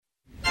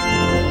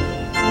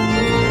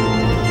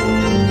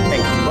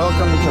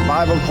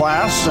Bible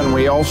class, and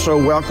we also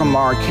welcome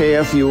our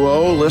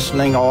KFUO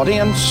listening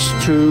audience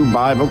to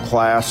Bible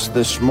class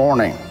this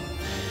morning.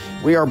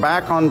 We are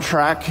back on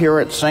track here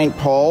at St.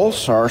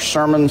 Paul's. Our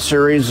sermon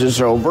series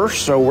is over,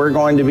 so we're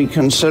going to be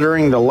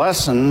considering the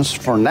lessons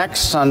for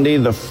next Sunday,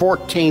 the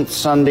 14th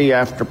Sunday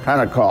after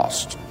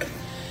Pentecost.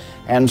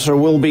 And so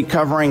we'll be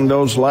covering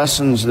those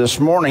lessons this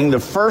morning. The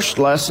first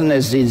lesson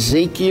is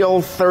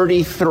Ezekiel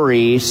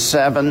 33,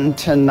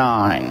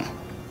 7-9,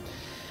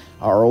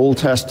 our Old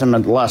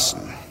Testament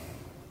lesson.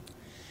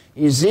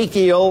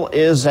 Ezekiel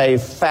is a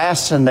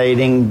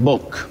fascinating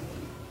book.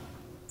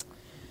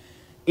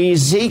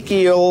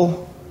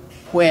 Ezekiel,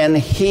 when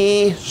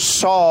he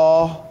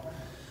saw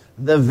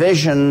the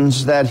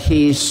visions that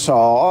he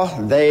saw,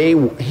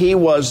 he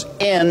was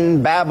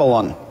in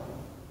Babylon.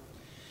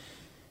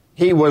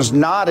 He was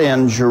not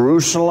in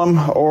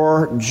Jerusalem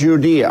or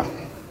Judea.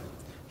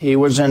 He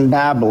was in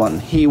Babylon.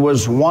 He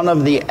was one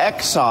of the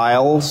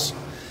exiles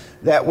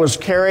that was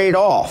carried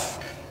off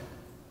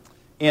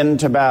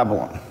into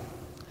Babylon.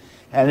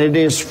 And it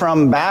is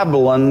from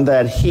Babylon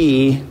that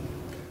he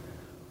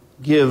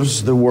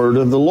gives the word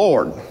of the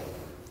Lord.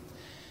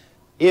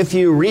 If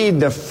you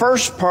read the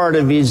first part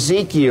of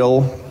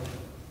Ezekiel,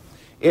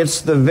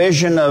 it's the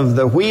vision of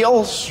the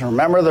wheels.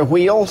 Remember the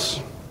wheels?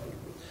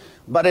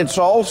 But it's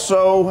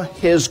also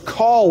his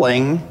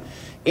calling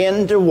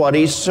into what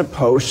he's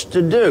supposed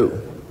to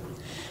do.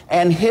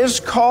 And his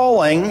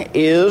calling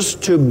is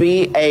to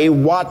be a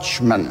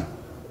watchman.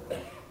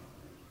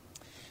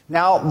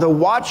 Now, the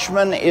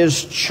watchman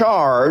is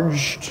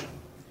charged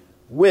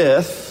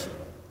with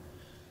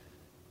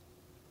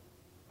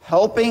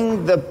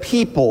helping the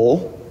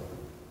people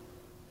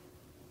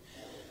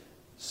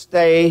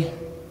stay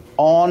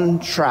on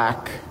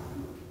track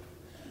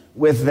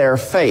with their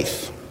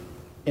faith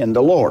in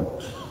the Lord.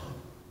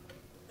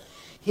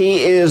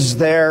 He is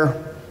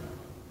their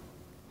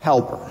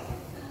helper.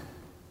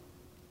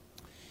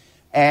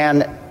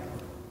 And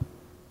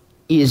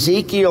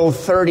Ezekiel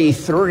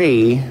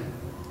 33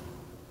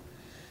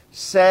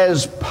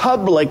 says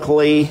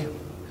publicly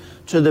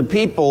to the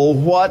people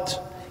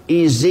what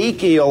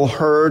Ezekiel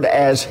heard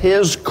as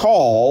his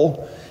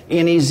call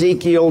in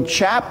Ezekiel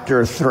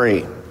chapter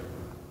 3.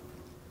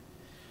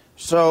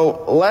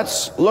 So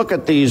let's look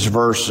at these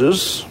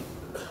verses.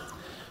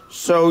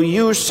 So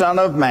you, son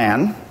of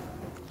man,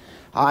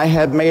 I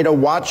have made a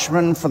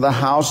watchman for the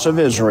house of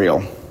Israel.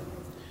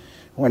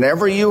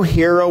 Whenever you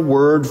hear a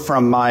word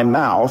from my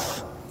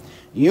mouth,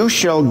 you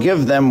shall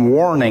give them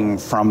warning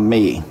from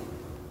me.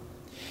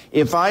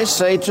 If I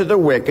say to the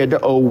wicked,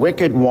 O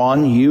wicked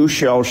one, you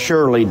shall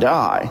surely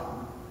die,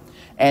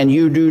 and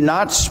you do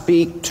not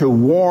speak to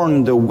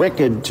warn the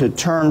wicked to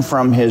turn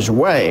from his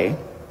way,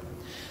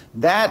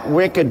 that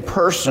wicked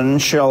person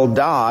shall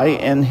die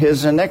in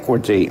his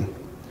iniquity,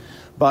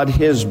 but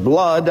his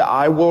blood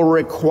I will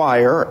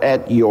require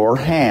at your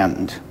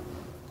hand.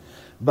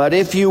 But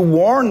if you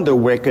warn the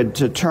wicked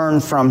to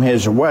turn from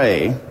his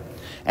way,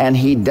 and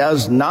he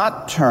does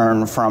not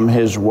turn from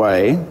his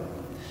way,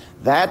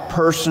 that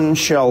person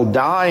shall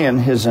die in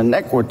his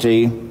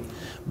iniquity,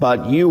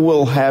 but you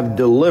will have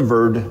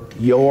delivered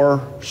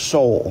your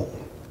soul.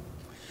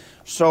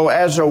 So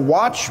as a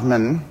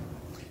watchman,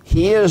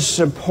 he is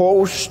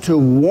supposed to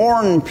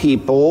warn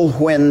people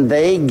when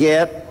they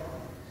get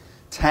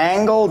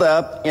tangled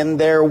up in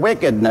their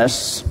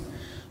wickedness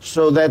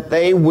so that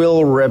they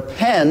will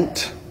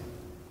repent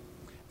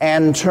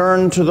and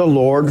turn to the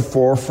Lord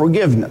for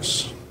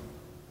forgiveness.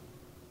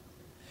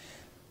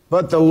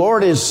 But the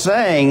Lord is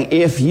saying,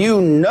 if you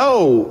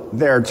know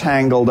they're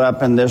tangled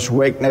up in this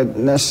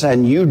wickedness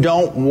and you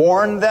don't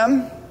warn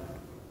them,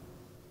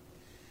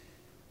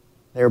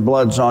 their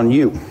blood's on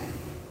you.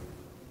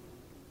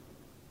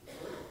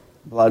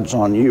 Blood's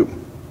on you.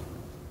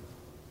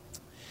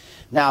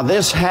 Now,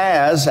 this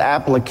has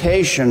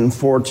application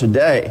for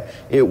today.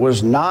 It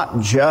was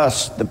not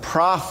just the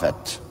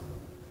prophet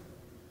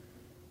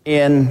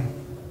in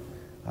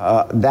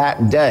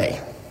that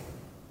day.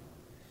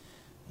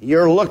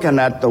 You're looking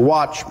at the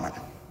watchman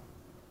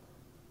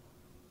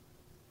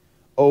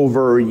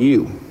over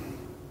you.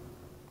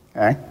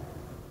 Okay?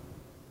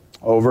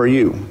 Over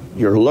you.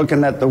 You're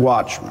looking at the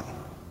watchman.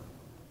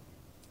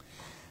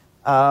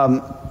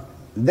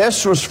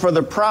 This was for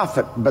the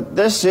prophet, but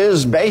this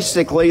is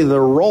basically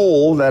the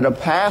role that a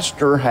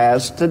pastor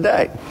has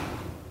today.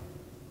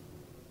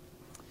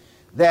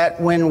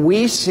 That when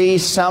we see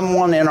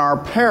someone in our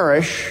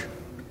parish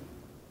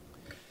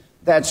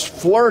that's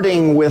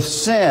flirting with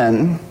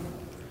sin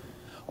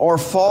or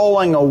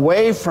falling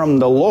away from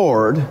the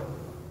Lord,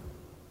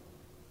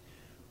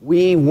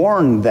 we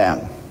warn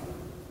them.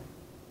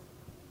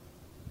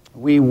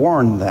 We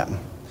warn them.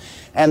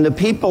 And the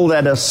people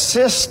that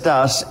assist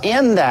us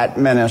in that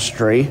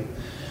ministry,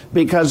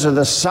 because of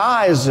the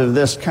size of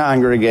this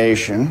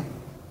congregation,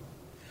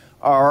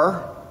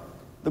 are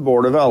the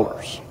Board of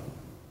Elders.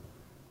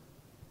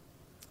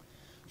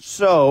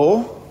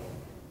 So,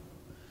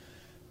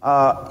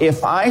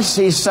 if I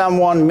see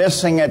someone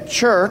missing at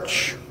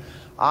church,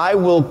 I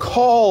will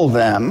call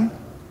them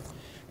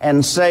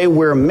and say,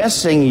 we're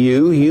missing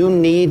you, you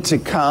need to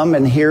come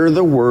and hear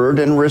the word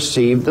and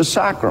receive the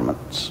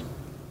sacraments.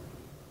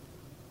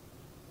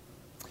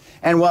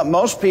 And what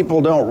most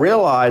people don't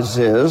realize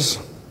is,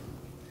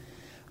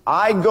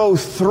 I go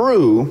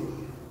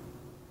through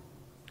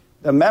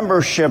the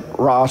membership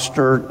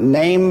roster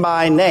name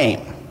by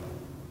name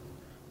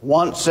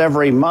once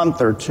every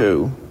month or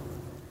two.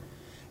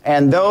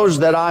 And those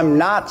that I'm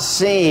not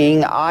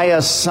seeing, I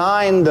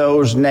assign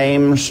those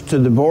names to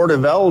the Board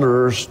of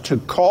Elders to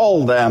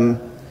call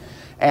them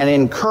and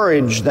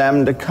encourage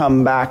them to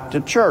come back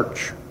to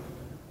church.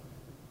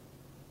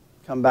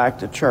 Come back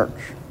to church.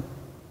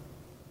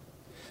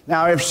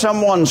 Now, if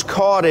someone's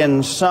caught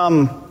in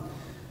some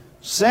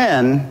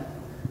sin,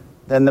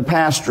 then the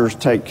pastors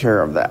take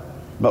care of that.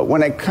 But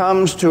when it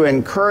comes to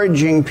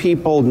encouraging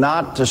people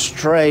not to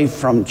stray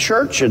from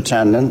church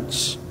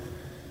attendance,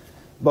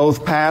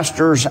 both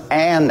pastors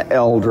and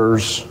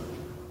elders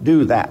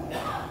do that.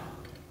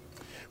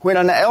 When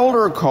an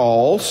elder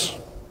calls,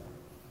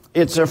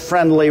 it's a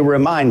friendly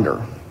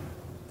reminder.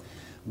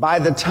 By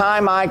the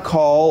time I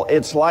call,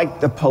 it's like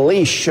the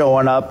police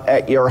showing up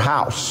at your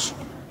house.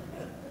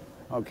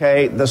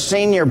 Okay? The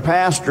senior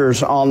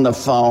pastor's on the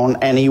phone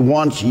and he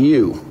wants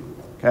you.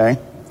 Okay?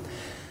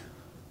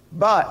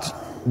 But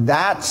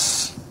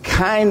that's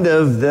kind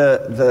of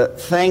the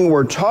thing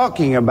we're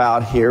talking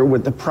about here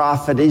with the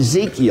prophet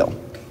Ezekiel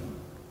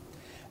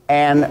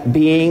and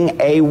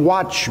being a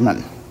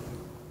watchman.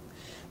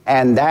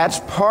 And that's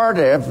part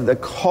of the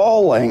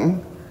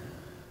calling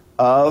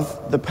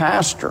of the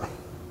pastor,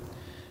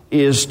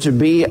 is to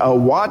be a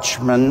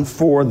watchman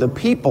for the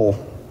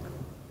people.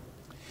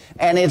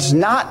 And it's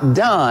not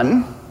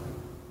done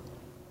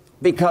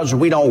because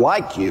we don't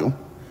like you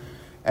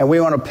and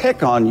we want to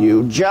pick on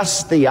you,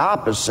 just the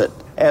opposite,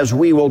 as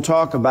we will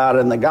talk about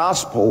in the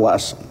gospel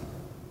lesson.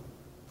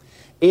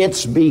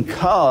 It's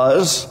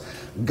because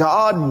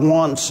God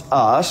wants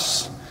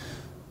us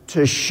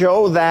to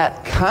show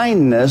that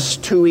kindness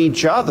to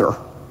each other,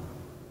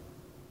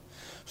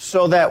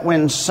 so that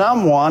when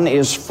someone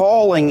is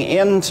falling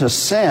into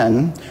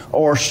sin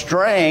or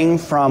straying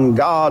from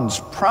God's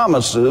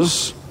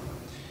promises,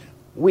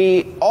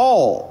 we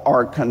all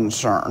are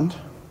concerned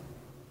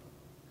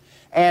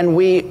and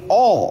we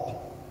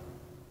all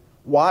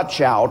watch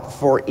out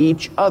for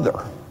each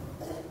other.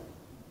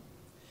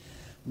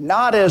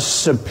 Not as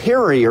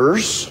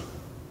superiors,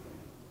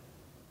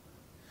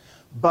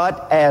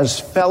 but as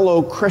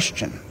fellow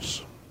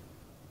Christians.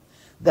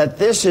 That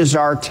this is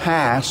our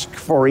task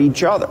for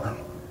each other.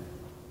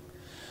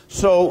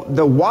 So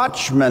the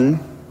watchman,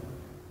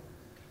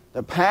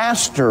 the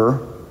pastor,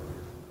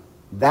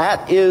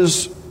 that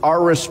is our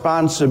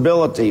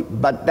responsibility,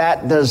 but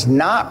that does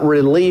not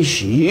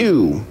release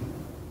you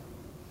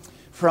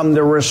from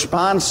the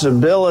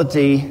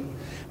responsibility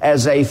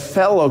as a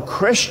fellow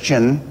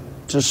Christian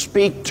to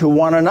speak to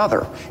one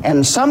another.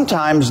 And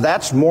sometimes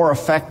that's more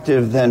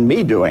effective than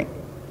me doing,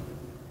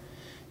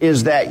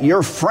 is that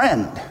your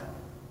friend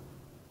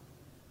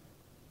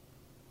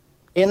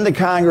in the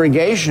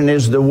congregation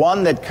is the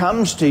one that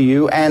comes to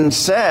you and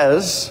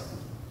says,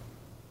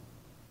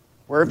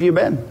 where have you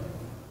been?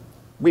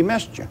 We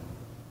missed you.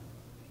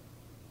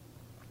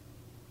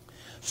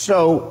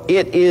 So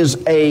it is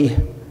a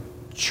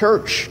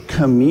church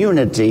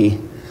community,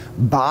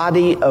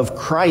 body of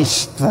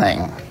Christ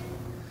thing,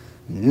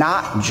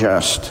 not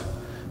just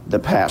the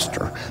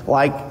pastor.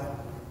 Like,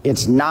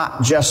 it's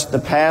not just the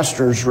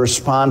pastor's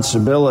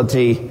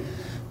responsibility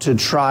to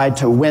try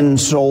to win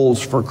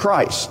souls for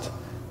Christ.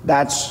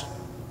 That's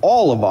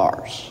all of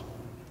ours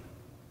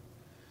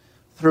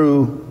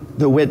through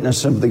the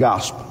witness of the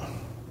gospel.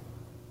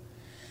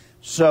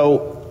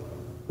 So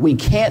we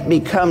can't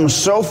become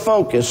so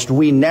focused,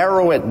 we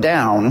narrow it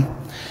down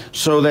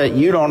so that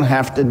you don't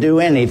have to do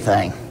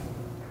anything.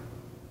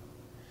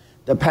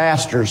 The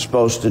pastor's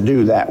supposed to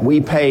do that.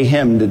 We pay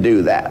him to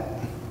do that.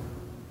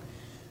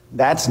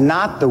 That's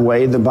not the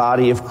way the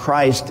body of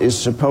Christ is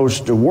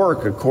supposed to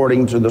work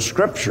according to the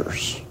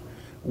Scriptures.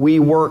 We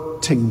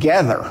work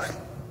together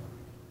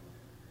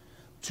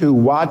to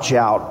watch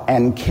out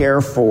and care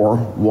for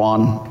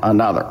one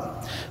another.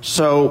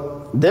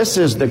 So this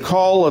is the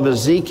call of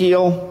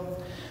Ezekiel,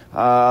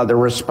 the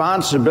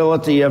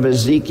responsibility of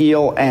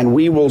Ezekiel, and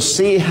we will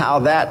see how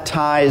that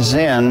ties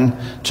in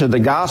to the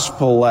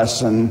gospel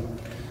lesson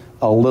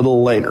a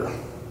little later.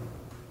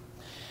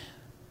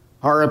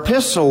 Our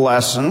epistle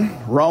lesson,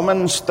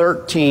 Romans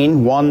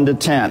 13,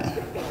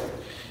 1-10.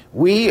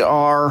 We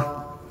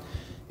are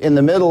in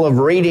the middle of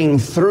reading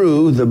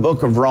through the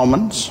book of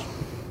Romans.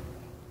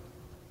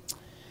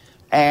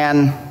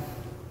 And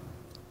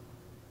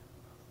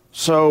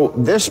so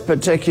this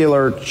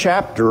particular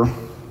chapter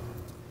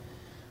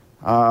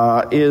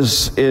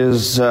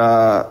is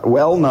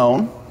well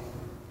known.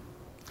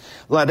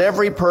 Let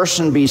every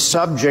person be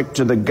subject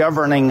to the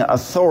governing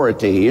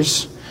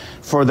authorities,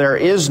 for there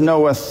is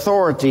no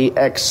authority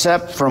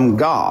except from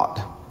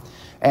God,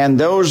 and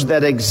those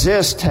that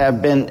exist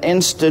have been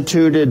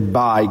instituted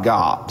by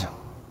God.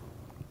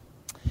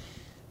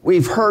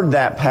 We've heard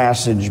that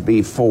passage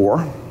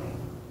before.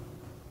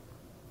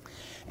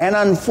 And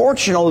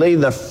unfortunately,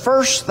 the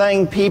first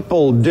thing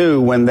people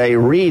do when they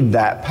read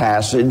that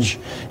passage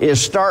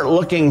is start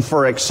looking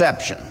for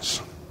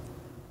exceptions.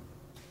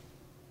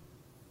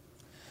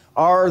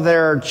 Are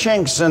there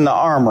chinks in the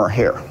armor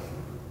here?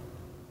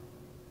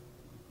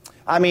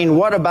 I mean,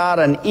 what about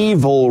an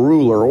evil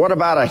ruler? What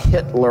about a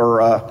Hitler,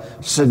 a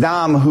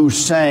Saddam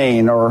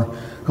Hussein, or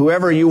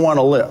whoever you want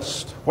to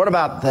list? What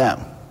about them?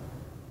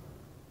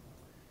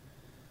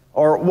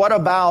 Or what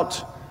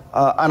about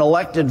an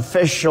elected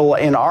official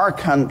in our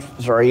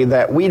country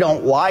that we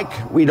don't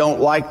like? We don't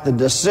like the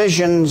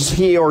decisions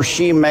he or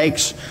she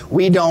makes.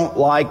 We don't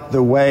like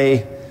the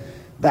way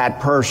that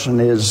person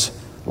is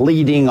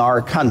leading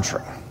our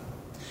country.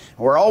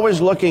 We're always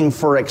looking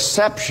for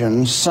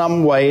exceptions,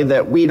 some way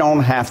that we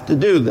don't have to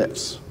do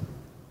this.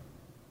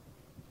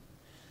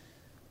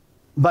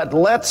 But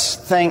let's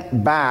think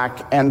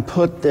back and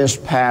put this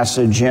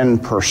passage in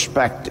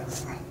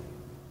perspective.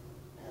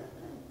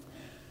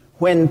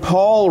 When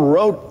Paul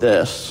wrote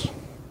this,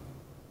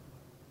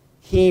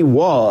 he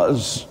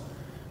was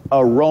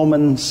a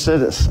Roman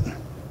citizen.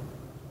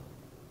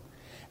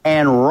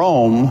 And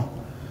Rome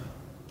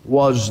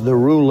was the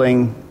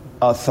ruling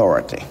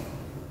authority.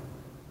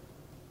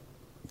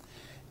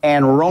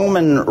 And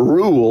Roman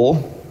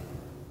rule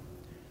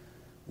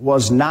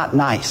was not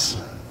nice.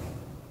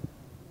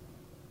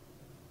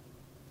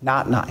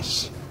 Not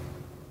nice.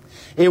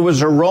 It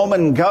was a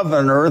Roman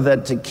governor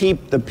that, to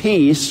keep the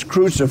peace,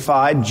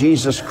 crucified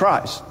Jesus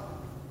Christ.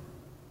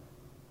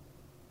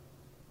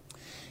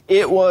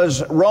 It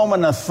was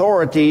Roman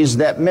authorities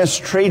that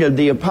mistreated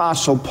the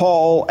Apostle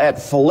Paul at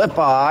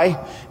Philippi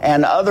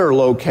and other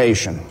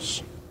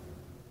locations.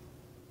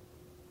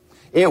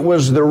 It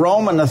was the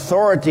Roman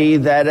authority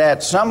that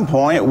at some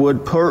point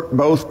would put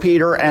both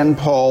Peter and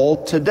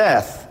Paul to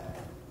death.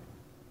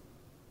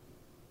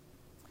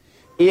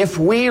 If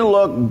we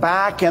look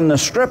back in the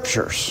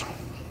Scriptures,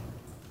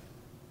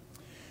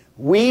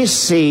 we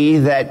see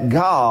that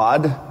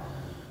God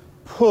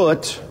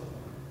put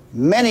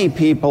many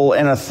people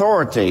in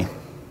authority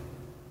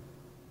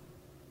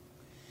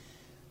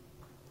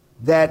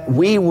that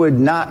we would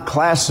not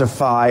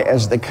classify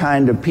as the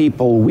kind of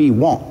people we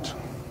want.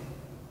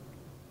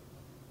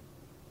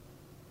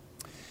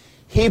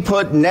 He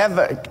put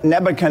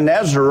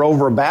Nebuchadnezzar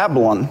over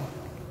Babylon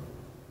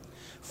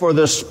for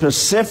the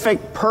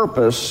specific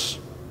purpose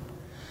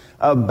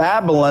of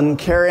Babylon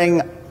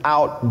carrying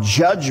out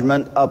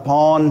judgment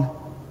upon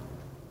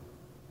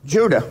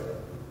Judah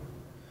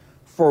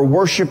for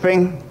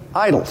worshiping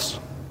idols.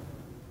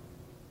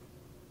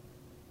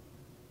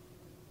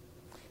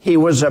 He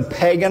was a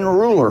pagan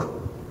ruler.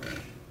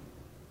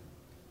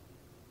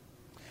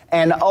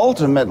 And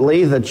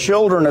ultimately, the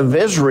children of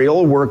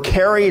Israel were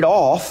carried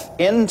off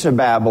into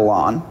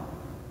Babylon,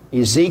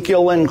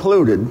 Ezekiel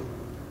included,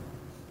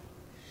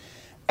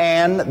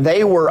 and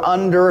they were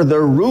under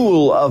the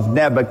rule of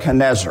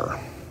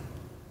Nebuchadnezzar.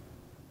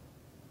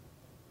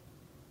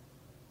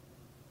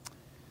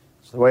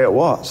 It's the way it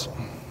was.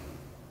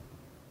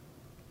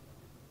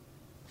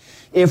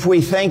 If we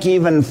think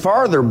even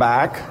farther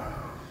back,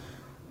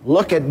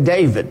 look at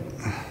David.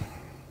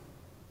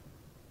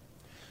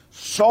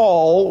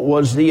 Saul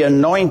was the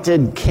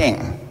anointed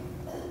king.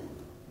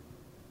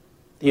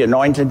 The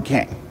anointed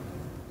king.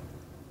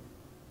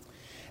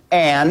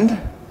 And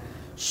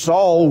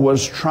Saul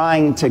was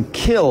trying to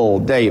kill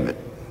David.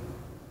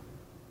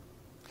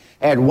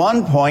 At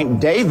one point,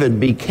 David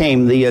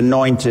became the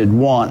anointed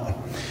one.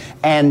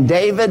 And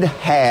David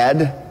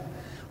had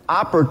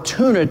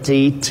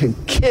opportunity to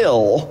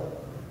kill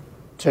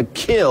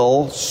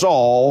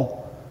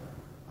Saul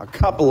a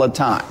couple of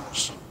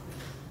times.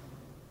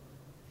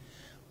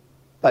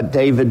 But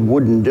David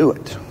wouldn't do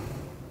it.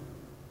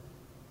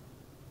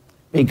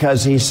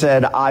 Because he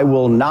said, I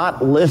will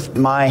not lift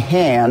my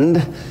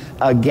hand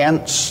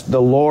against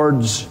the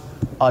Lord's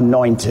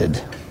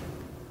anointed.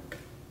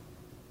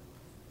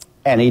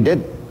 And he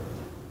did.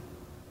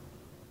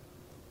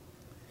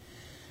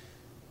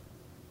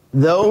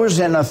 Those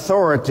in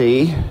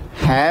authority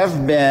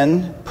have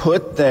been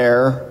put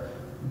there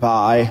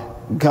by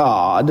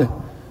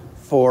God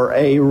for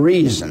a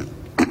reason.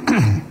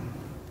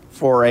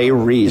 For a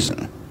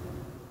reason.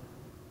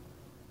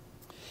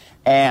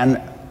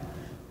 And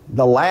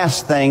the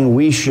last thing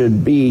we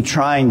should be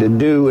trying to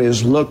do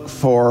is look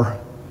for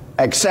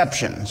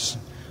exceptions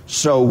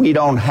so we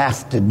don't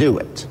have to do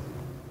it.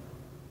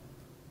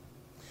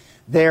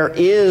 There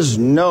is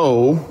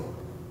no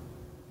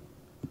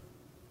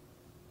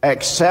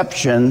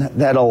exception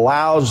that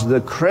allows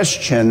the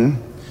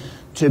Christian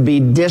to be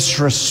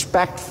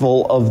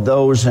disrespectful of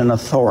those in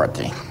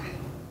authority.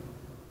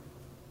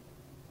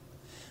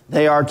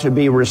 They are to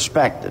be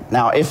respected.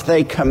 Now, if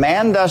they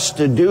command us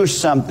to do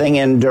something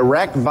in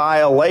direct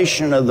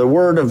violation of the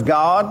Word of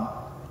God,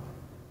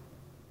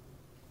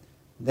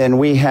 then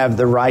we have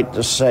the right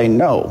to say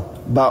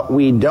no. But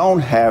we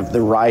don't have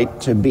the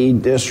right to be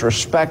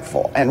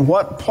disrespectful. And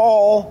what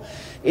Paul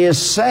is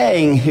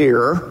saying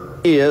here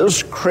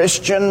is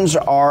Christians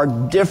are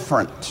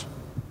different.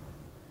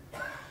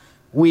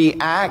 We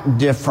act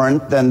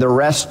different than the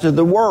rest of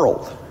the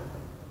world.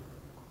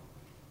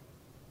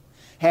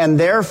 And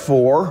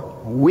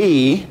therefore,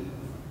 we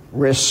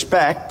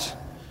respect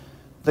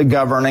the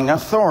governing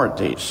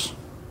authorities.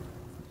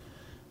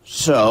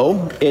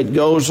 So, it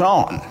goes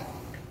on.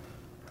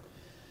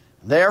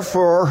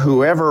 Therefore,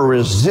 whoever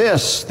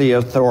resists the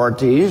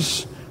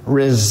authorities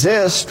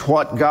resist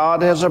what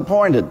God has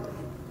appointed,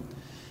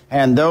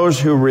 and those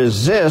who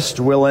resist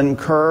will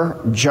incur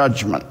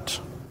judgment.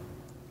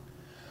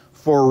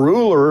 For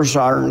rulers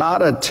are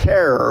not a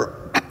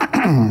terror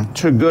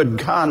to good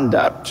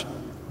conduct,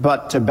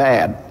 but to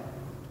bad.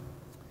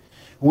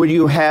 Would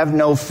you have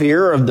no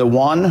fear of the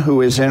one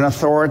who is in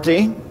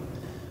authority?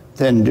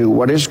 Then do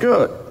what is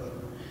good,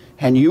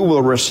 and you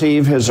will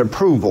receive his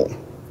approval.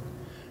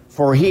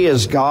 For he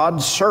is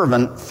God's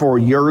servant for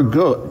your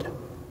good.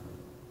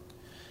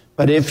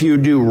 But if you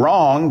do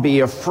wrong, be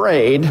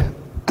afraid,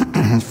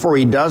 for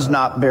he does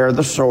not bear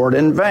the sword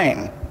in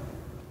vain.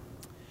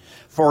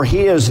 For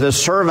he is the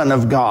servant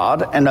of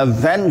God, an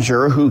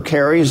avenger who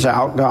carries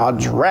out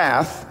God's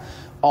wrath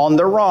on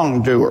the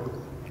wrongdoer.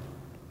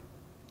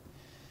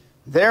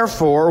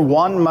 Therefore,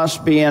 one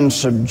must be in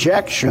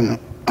subjection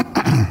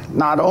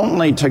not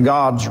only to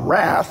God's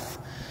wrath,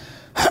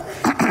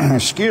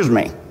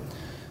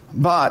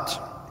 but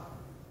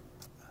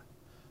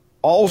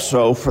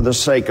also for the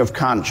sake of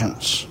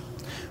conscience.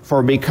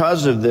 For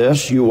because of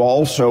this, you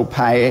also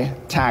pay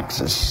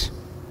taxes.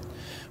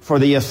 For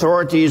the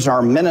authorities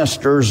are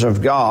ministers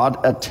of God,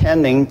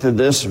 attending to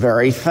this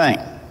very thing.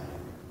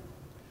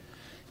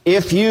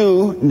 If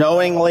you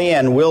knowingly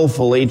and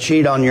willfully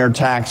cheat on your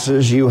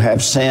taxes, you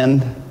have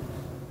sinned.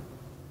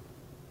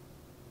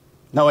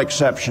 No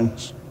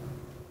exceptions.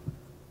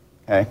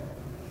 Okay?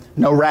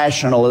 No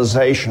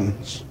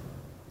rationalizations.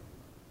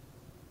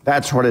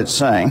 That's what it's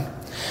saying.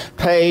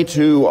 Pay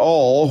to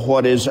all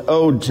what is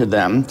owed to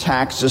them,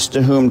 taxes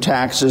to whom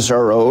taxes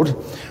are owed,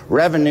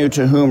 revenue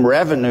to whom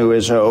revenue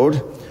is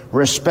owed,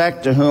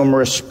 respect to whom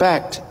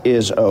respect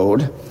is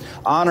owed,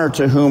 honor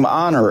to whom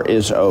honor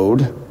is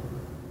owed.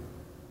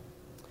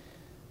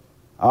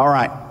 All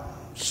right,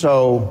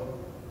 so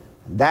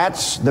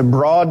that's the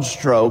broad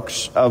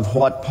strokes of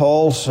what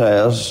Paul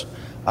says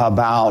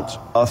about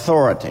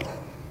authority.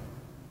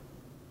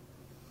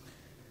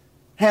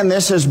 And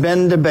this has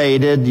been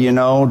debated,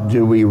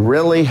 do we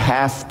really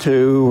have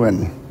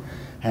to,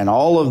 and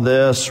all of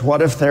this.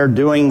 What if they're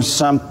doing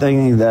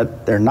something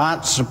that they're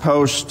not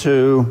supposed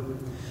to?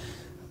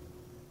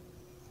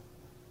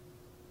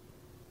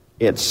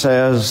 It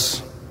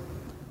says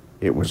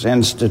it was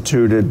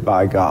instituted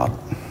by God.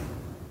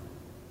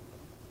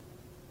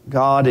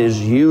 God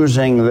is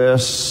using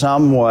this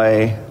some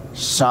way,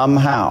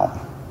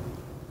 somehow,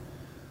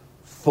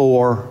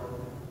 for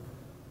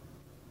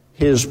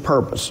his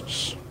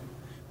purposes.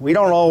 We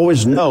don't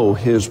always know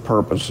his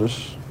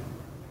purposes,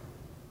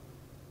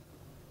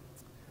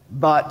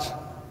 but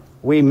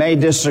we may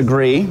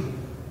disagree.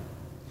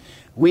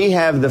 We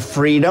have the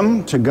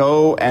freedom to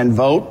go and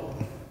vote.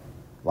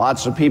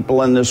 Lots of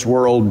people in this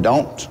world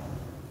don't.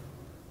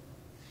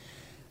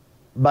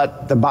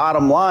 But the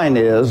bottom line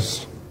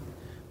is,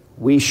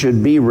 we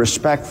should be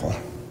respectful,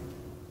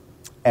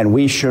 and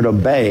we should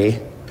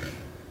obey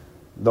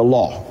the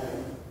law.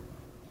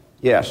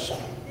 Yes.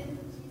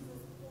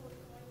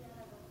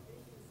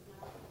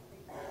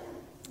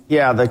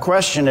 Yeah, the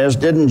question is,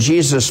 didn't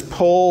Jesus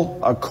pull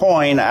a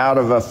coin out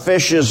of a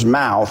fish's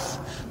mouth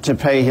to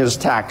pay his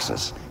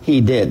taxes?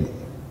 He did.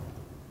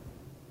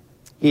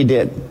 He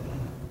did.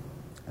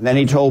 And then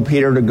he told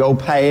Peter to go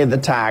pay the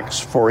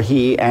tax for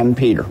he and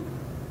Peter.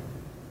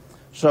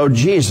 So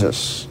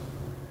Jesus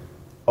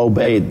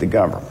obeyed the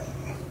government.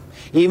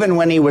 Even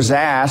when he was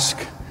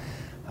asked,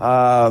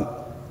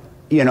 about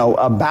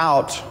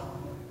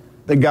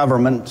the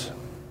government,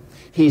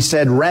 he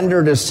said,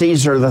 render to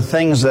Caesar the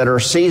things that are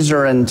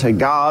Caesar, and to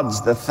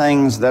God's the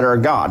things that are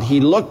God.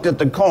 He looked at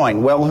the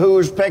coin. Well,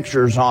 whose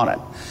picture's on it?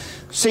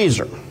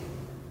 Caesar.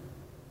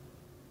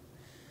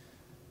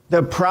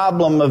 The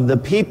problem of the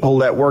people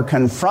that were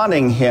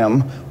confronting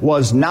him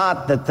was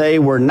not that they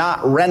were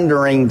not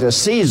rendering to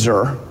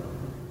Caesar.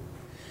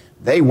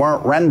 They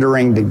weren't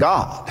rendering to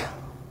God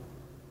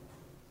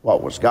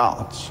what was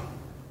God's.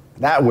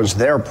 That was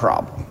their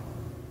problem.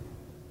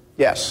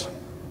 Yes.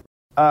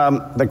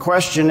 The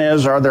question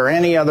is, are there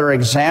any other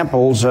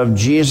examples of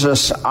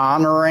Jesus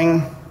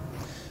honoring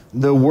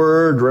the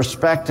word,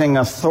 respecting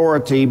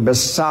authority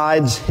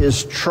besides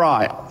his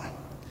trial?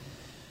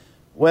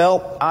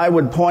 Well, I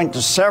would point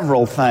to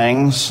several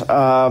things.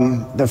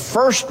 The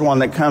first one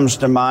that comes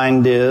to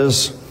mind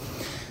is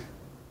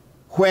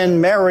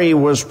when Mary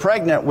was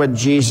pregnant with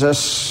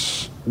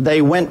Jesus,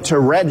 they went to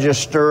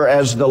register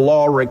as the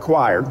law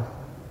required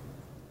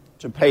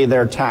to pay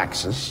their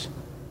taxes.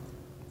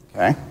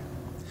 Okay?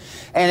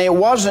 And it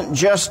wasn't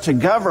just to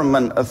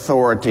government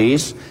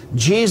authorities.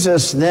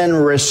 Jesus then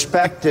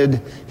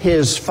respected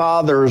his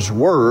Father's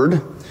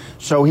word,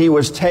 so he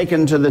was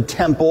taken to the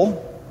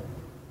temple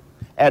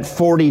at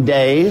 40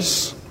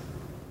 days,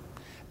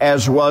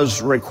 as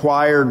was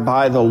required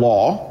by the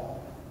law.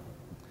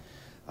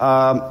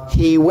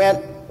 He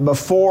went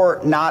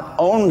before not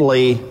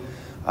only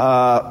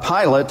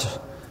Pilate,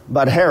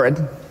 but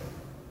Herod.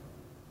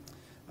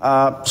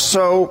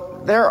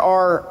 So there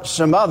are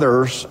some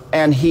others,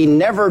 and he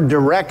never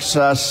directs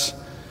us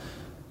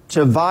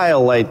to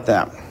violate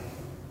them.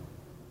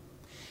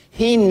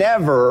 He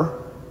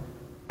never,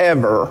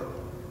 ever,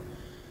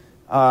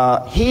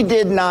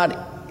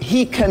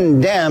 he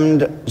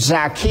condemned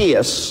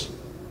Zacchaeus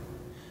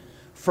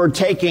for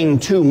taking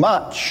too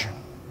much,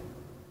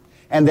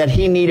 and that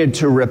he needed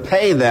to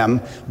repay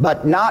them,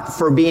 but not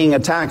for being a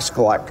tax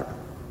collector.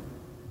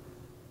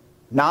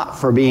 Not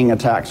for being a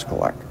tax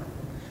collector.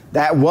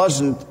 That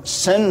wasn't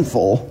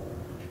sinful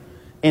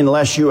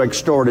unless you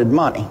extorted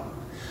money.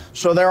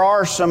 So there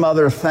are some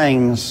other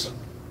things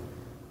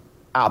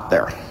out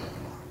there.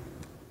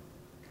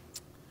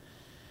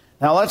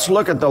 Now let's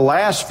look at the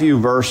last few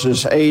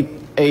verses,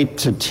 8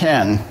 to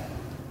 10.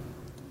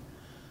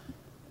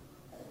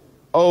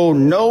 Owe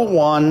no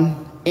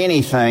one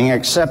anything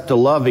except to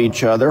love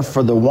each other,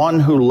 for the one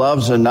who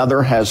loves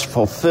another has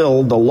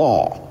fulfilled the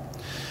law.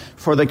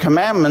 For the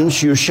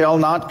commandments, you shall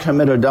not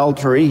commit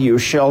adultery, you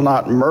shall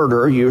not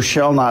murder, you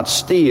shall not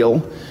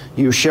steal,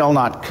 you shall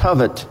not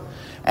covet,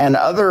 and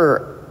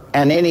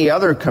any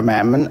other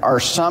commandment are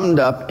summed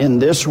up in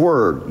this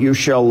word: you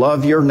shall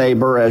love your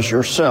neighbor as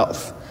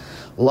yourself.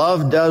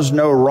 Love does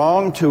no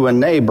wrong to a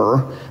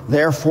neighbor,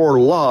 therefore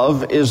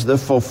love is the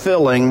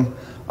fulfilling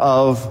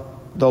of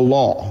the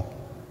law.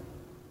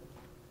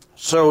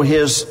 So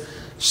his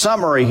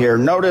summary here,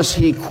 notice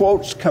he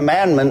quotes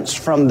commandments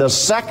from the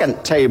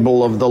second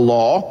table of the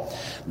law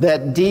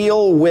that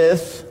deal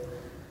with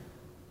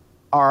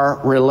our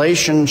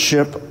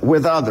relationship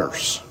with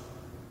others.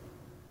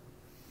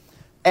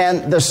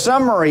 And the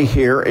summary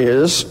here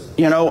is,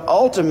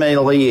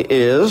 ultimately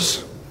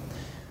is,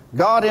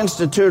 God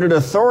instituted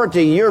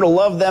authority, you're to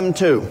love them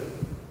too.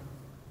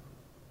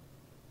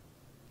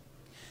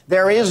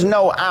 There is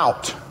no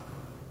out.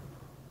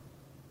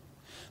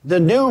 The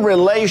new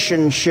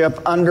relationship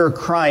under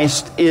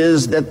Christ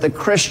is that the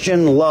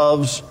Christian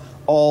loves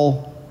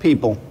all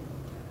people.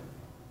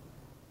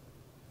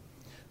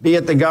 Be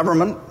it the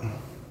government,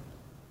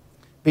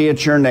 be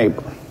it your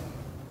neighbor,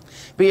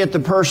 be it the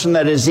person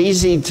that is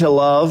easy to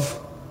love,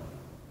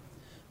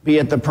 be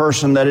it the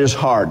person that is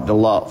hard to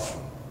love.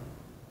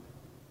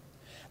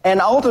 And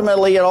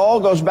ultimately, it all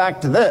goes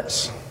back to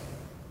this: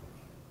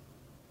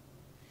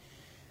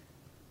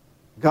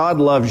 God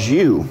loves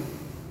you,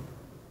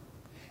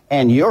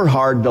 and you're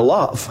hard to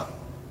love.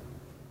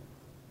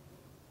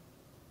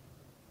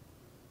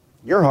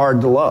 You're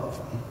hard to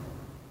love.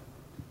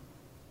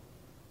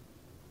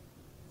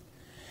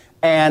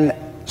 And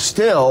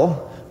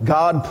still,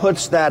 God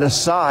puts that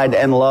aside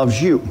and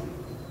loves you.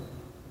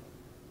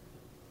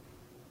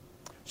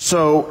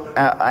 So,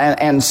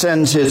 and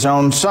sends His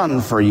own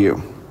Son for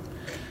you.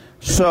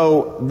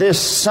 So this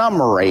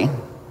summary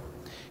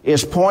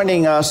is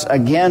pointing us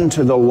again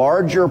to the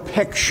larger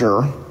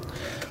picture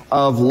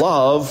of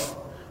love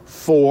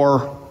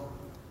for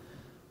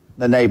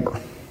the neighbor.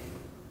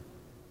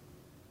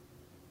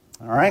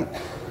 All right?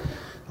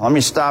 Let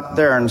me stop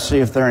there and see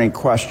if there are any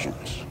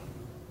questions.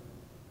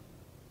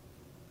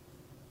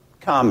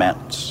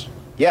 Comments?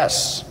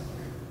 Yes?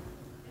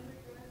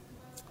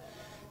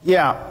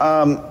 Yeah,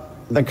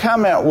 the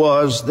comment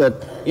was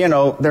that,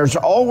 there's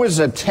always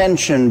a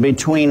tension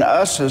between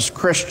us as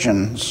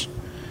Christians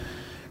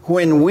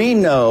when we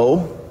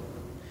know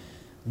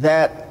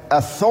that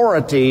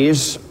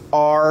authorities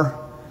are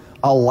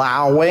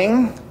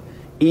allowing,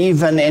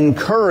 even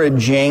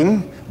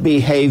encouraging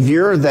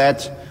behavior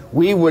that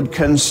we would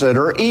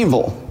consider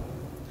evil.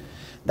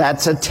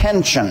 That's a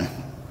tension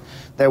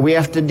that we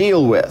have to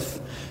deal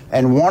with.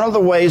 And one of the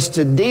ways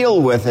to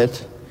deal with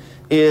it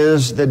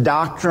is the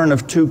doctrine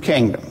of two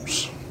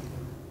kingdoms.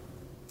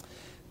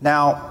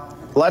 Now,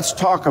 let's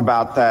talk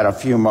about that a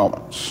few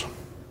moments.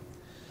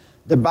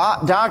 The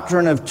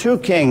doctrine of two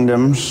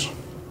kingdoms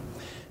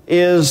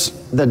is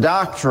the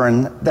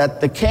doctrine that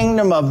the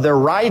kingdom of the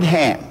right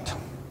hand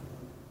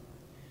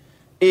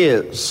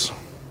is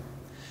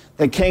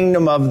the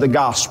kingdom of the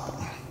gospel.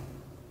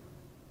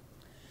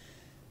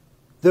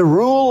 The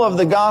rule of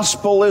the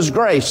gospel is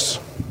grace.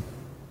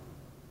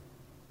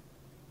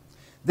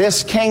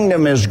 This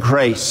kingdom is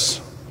grace.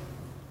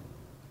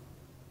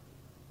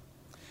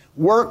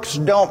 Works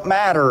don't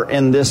matter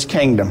in this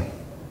kingdom.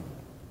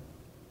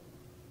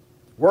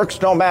 Works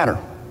don't matter.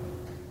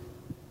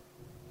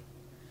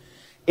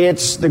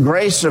 It's the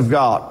grace of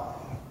God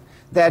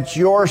that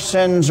your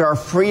sins are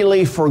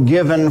freely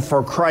forgiven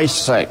for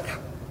Christ's sake.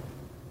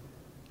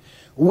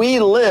 We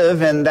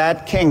live in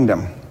that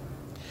kingdom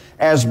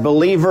as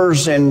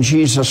believers in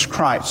Jesus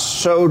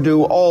Christ. So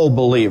do all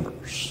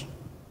believers.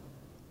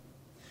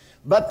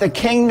 But the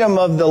kingdom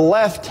of the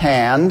left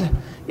hand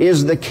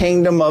is the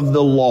kingdom of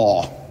the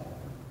law.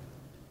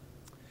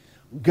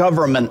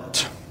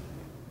 Government.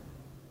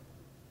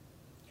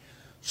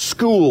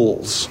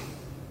 Schools.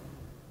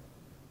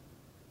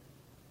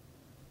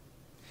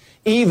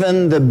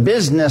 Even the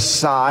business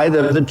side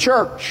of the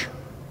church.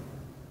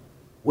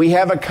 We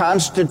have a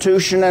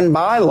constitution and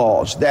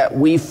bylaws that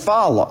we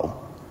follow.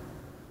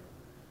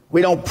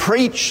 We don't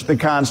preach the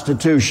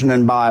Constitution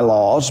and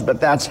bylaws,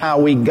 but that's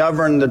how we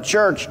govern the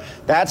church.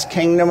 That's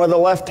kingdom of the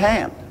left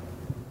hand.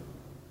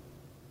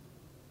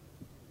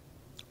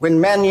 When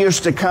men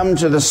used to come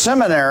to the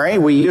seminary,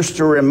 we used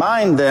to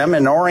remind them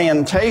in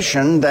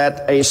orientation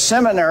that a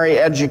seminary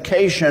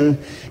education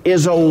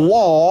is a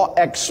law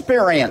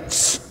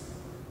experience.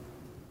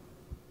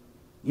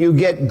 You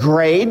get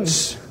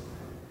grades,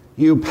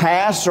 you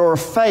pass or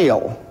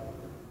fail.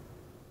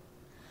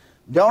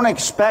 Don't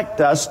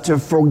expect us to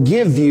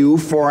forgive you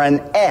for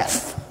an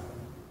F.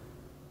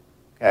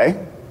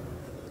 Okay?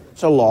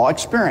 It's a law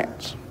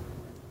experience.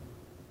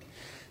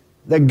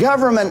 The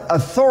government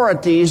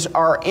authorities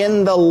are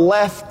in the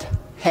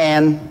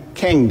left-hand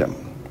kingdom.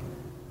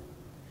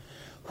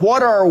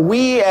 What are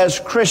we as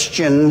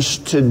Christians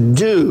to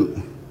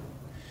do?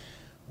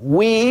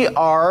 We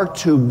are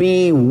to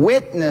be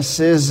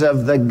witnesses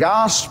of the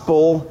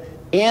gospel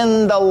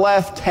in the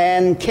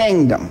left-hand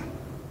kingdom.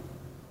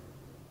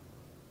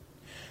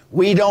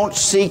 We don't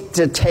seek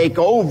to take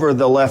over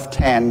the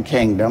left-hand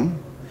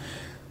kingdom.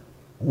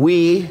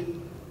 We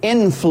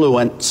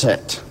influence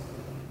it.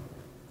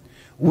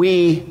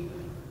 We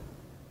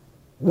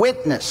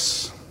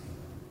witness.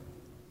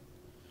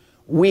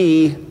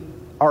 We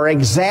are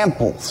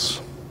examples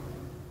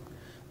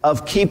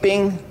of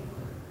keeping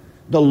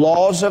the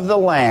laws of the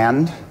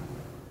land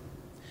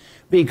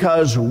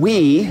because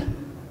we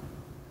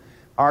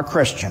are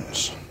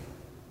Christians.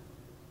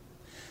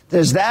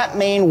 Does that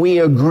mean we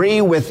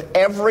agree with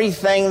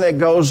everything that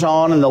goes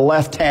on in the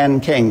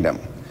left-hand kingdom?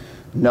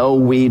 No,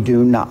 we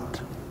do not.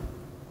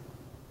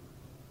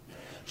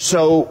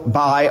 So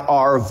by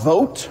our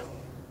vote,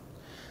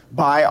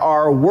 by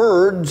our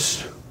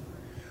words,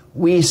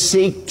 we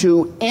seek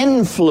to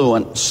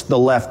influence the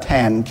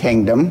left-hand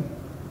kingdom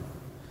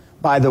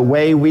by the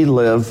way we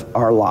live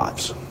our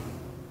lives.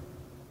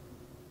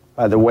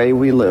 By the way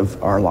we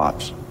live our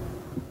lives.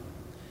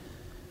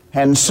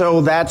 And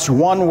so that's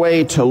one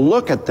way to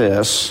look at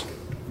this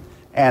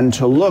and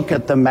to look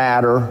at the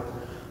matter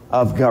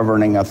of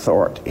governing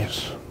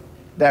authorities.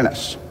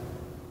 Dennis.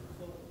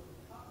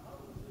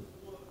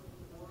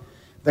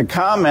 The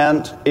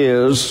comment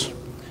is,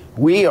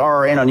 we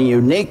are in a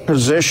unique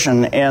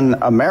position in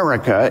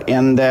America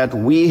in that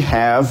we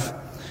have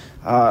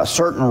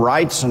certain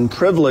rights and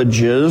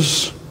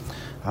privileges,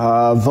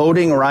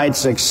 voting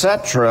rights,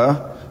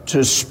 etc.,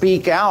 to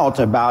speak out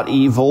about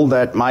evil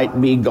that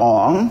might be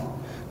going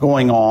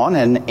on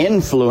and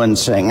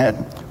influencing it.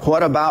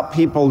 What about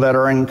people that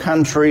are in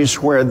countries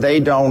where they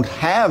don't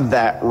have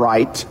that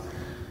right?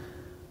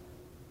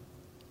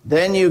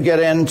 Then you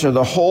get into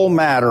the whole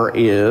matter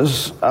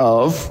is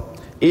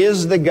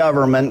the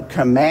government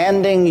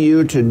commanding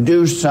you to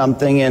do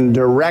something in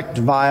direct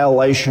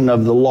violation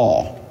of the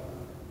law?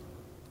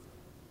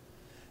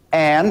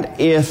 And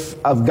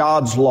of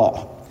God's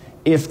law.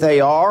 If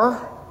they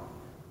are,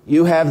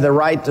 you have the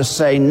right to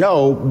say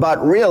no,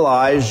 but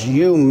realize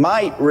you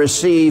might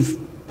receive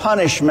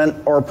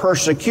punishment or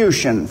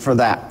persecution for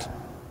that.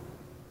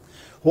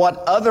 What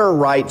other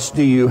rights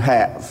do you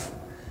have?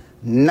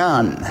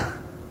 None.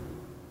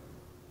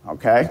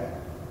 Okay?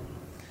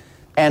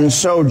 And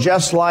so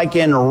just like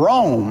in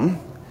Rome,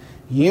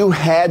 you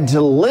had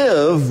to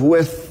live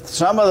with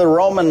some of the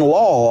Roman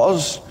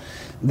laws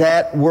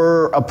that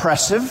were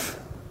oppressive,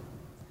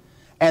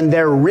 and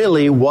there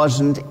really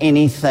wasn't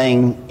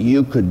anything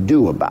you could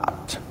do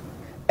about it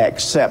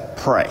except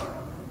pray.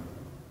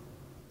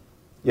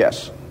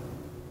 Yes.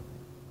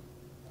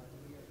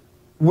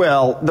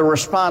 Well, the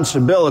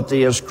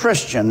responsibility is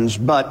Christians,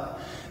 but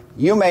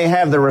you may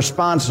have the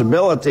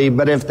responsibility,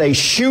 but if they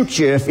shoot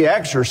you if you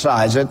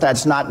exercise it,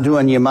 that's not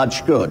doing you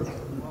much good.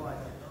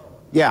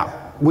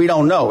 Yeah, we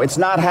don't know. It's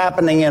not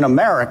happening in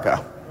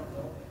America.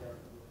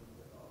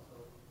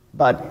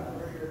 But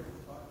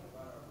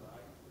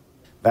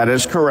that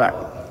is correct.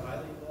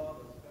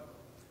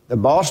 The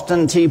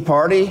Boston Tea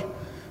Party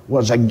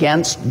was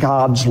against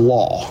God's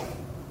law.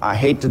 I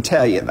hate to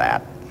tell you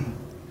that.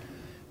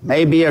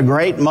 Maybe a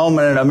great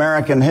moment in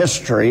American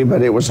history,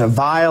 but it was a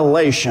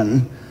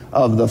violation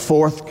of the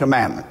fourth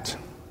commandment.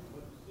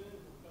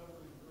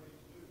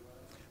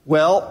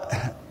 Well,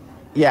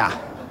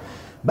 yeah,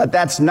 but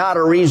that's not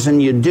a reason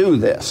you do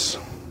this.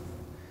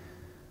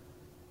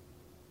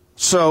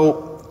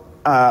 So,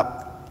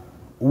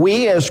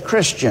 we as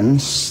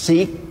Christians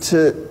seek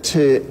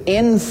to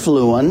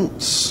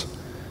influence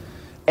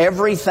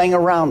everything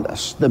around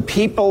us, the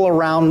people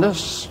around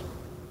us,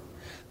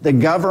 the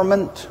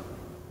government,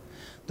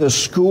 the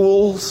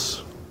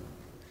schools,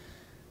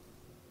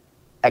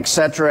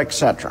 etc.,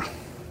 etc.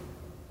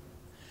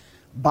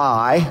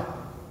 By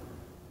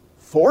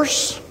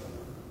force?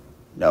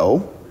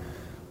 No,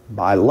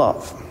 by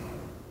love.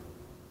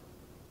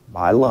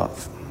 By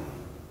love.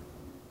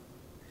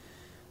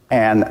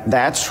 And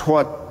that's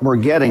what we're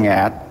getting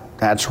at.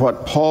 That's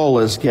what Paul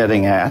is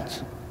getting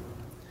at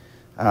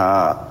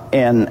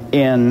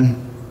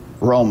in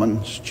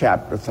Romans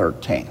chapter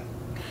 13.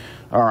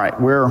 All right,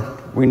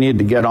 we need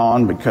to get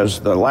on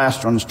because the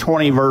last one's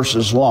 20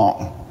 verses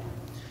long.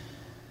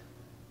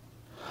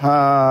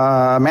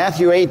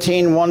 Matthew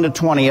 18,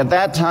 1-20. At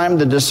that time,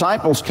 the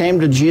disciples came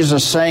to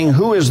Jesus saying,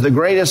 "Who is the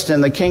greatest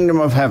in the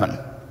kingdom of heaven?"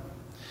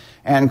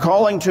 And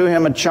calling to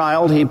him a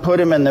child, he put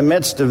him in the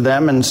midst of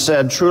them and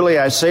said, "Truly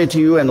I say to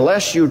you,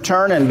 unless you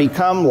turn and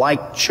become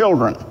like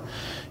children,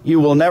 you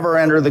will never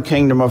enter the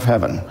kingdom of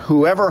heaven.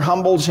 Whoever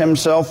humbles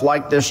himself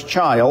like this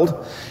child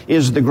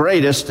is the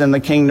greatest in the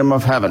kingdom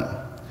of heaven.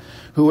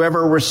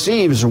 Whoever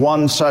receives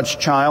one such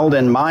child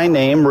in my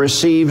name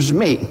receives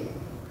me.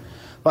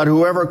 But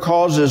whoever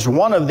causes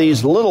one of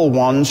these little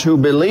ones who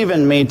believe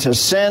in me to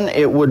sin,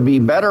 it would be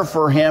better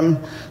for him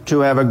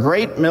to have a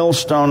great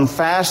millstone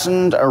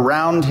fastened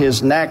around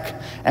his neck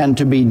and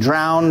to be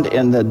drowned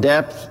in the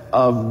depth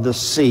of the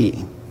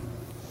sea."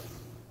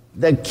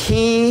 The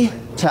key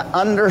to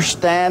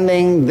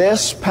understanding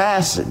this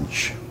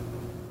passage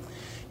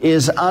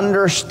is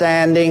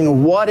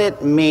understanding what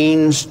it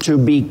means to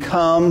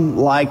become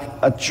like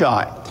a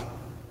child.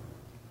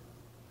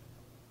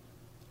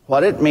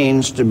 What it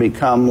means to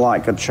become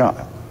like a child.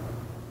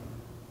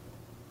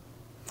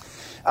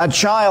 A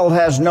child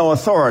has no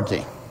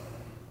authority.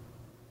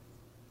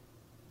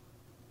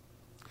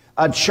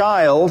 A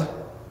child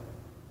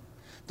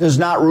does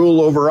not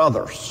rule over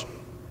others.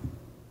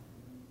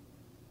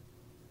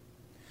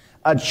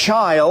 A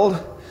child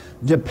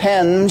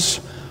depends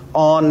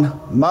on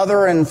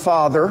mother and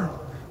father,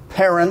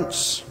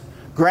 parents,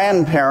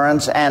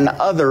 grandparents, and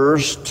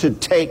others to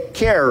take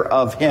care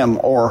of him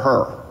or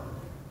her.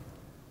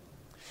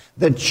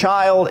 The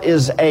child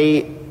is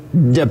a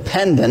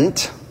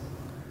dependent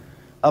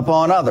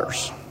upon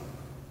others.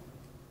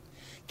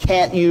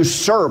 Can't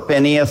usurp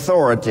any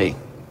authority.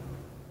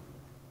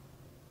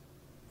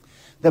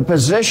 The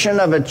position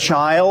of a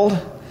child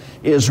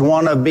is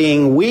one of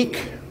being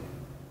weak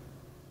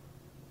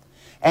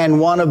and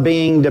one of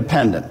being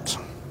dependent.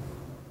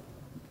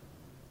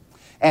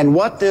 And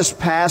what this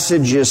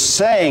passage is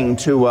saying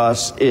to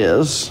us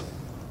is,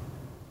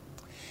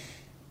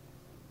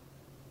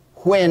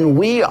 when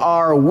we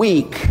are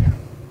weak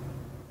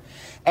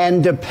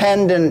and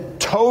dependent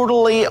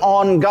totally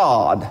on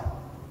God,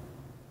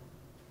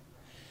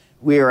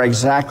 we are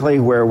exactly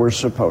where we're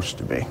supposed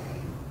to be.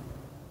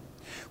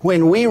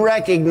 When we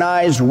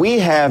recognize we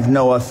have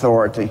no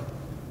authority,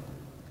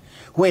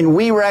 when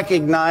we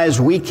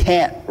recognize we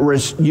can't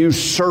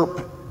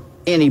usurp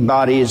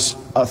anybody's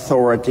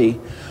authority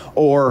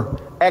or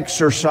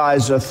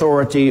exercise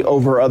authority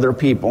over other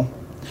people,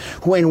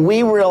 when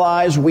we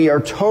realize we are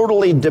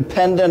totally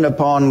dependent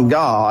upon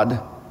God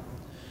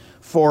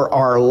for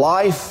our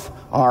life,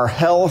 our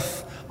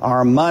health,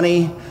 our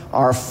money,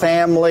 our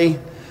family,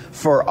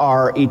 for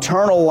our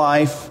eternal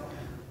life,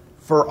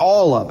 for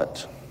all of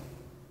it,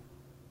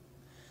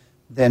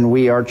 then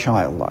we are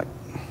childlike.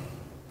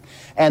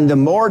 And the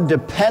more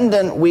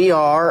dependent we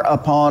are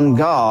upon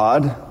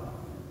God,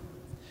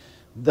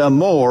 the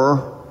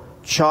more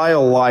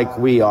childlike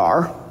we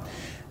are,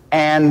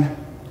 and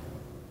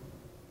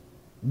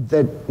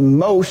the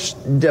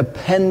most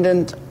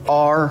dependent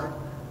are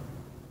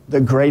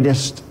the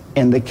greatest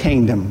in the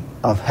kingdom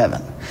of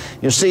heaven.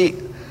 You see,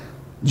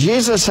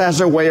 Jesus has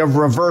a way of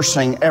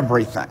reversing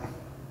everything.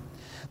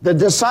 The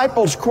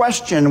disciples'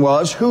 question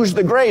was, who's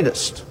the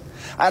greatest?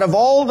 Out of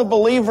all the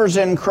believers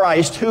in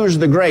Christ, who's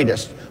the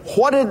greatest?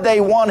 What did they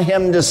want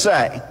him to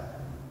say?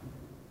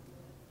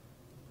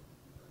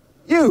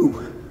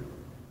 You.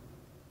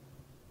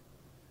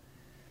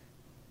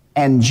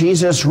 And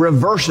Jesus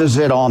reverses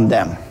it on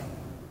them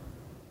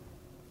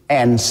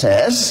and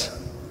says,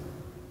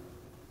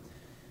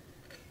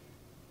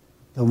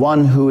 the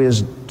one who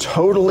is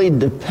totally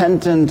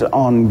dependent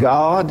on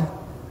God,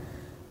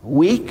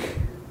 weak,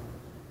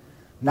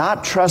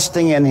 not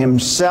trusting in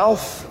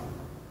himself,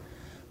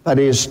 but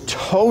is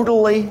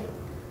totally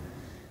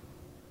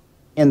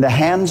in the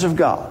hands of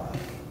God.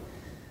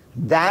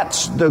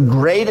 That's the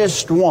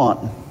greatest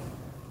one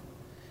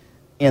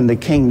in the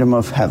kingdom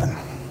of heaven.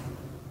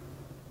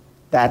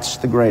 That's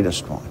the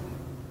greatest one.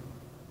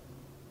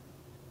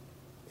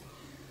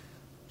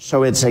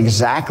 So it's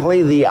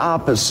exactly the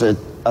opposite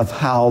of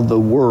how the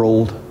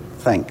world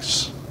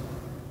thinks.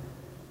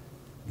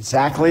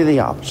 Exactly the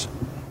opposite.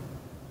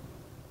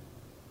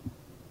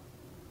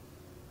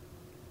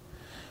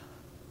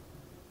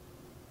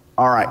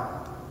 All right.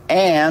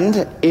 And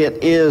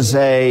it is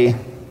a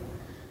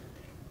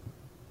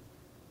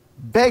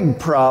big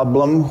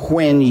problem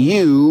when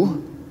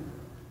you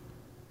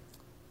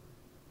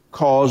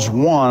cause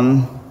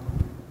one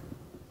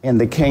in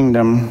the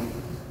kingdom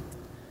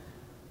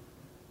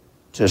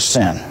to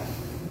sin.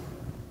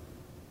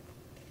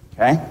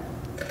 Okay?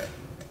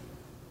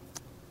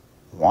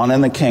 One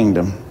in the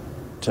kingdom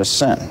to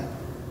sin.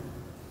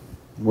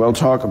 We'll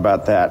talk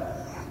about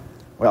that.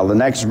 Well, the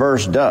next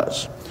verse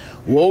does.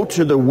 Woe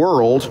to the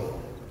world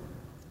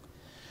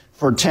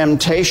for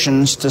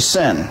temptations to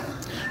sin,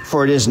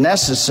 for it is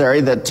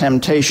necessary that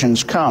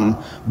temptations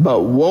come,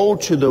 but woe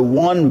to the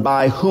one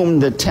by whom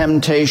the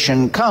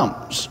temptation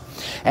comes.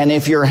 And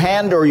if your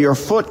hand or your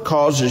foot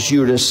causes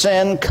you to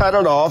sin, cut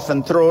it off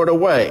and throw it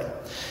away.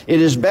 It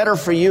is better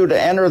for you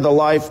to enter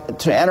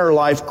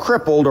life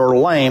crippled or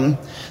lame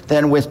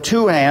than with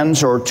 2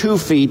 hands or 2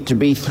 feet to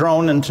be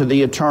thrown into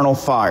the eternal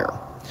fire.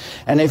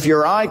 And if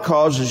your eye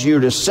causes you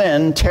to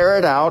sin, tear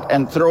it out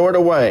and throw it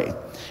away.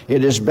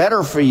 It is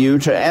better for you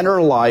to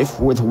enter life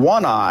with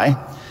 1 eye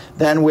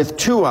than with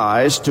 2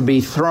 eyes to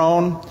be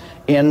thrown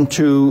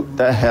into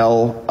the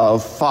hell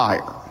of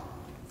fire.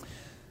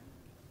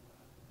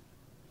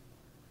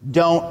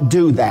 Don't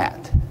do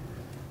that.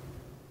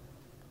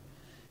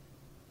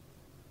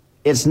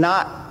 It's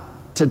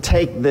not to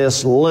take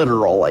this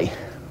literally,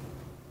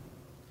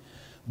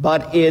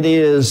 but it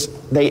is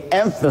the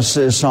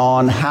emphasis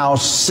on how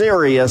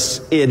serious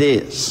it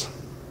is.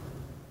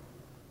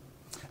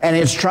 And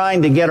it's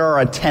trying to get our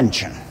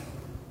attention.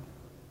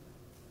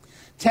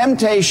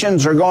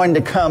 Temptations are going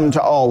to come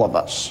to all of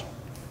us.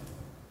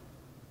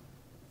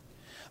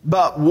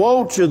 But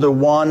woe to the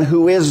one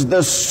who is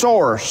the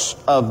source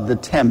of the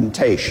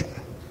temptation.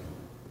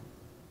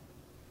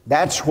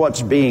 That's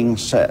what's being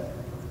said.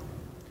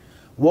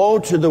 Woe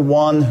to the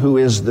one who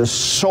is the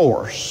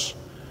source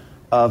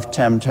of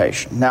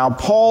temptation. Now,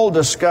 Paul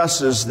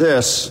discusses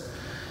this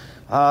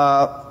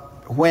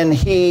when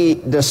he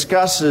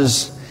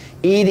discusses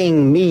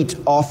eating meat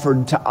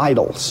offered to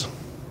idols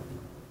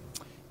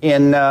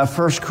in 1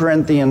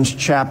 Corinthians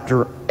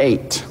chapter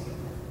 8.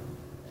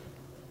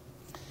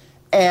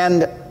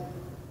 And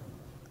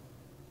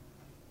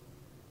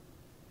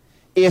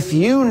if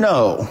you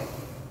know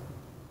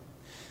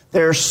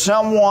there's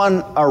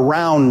someone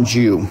around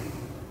you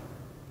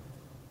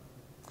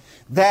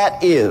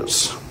that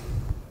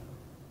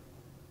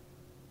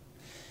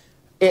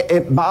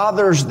it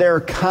bothers their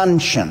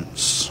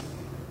conscience,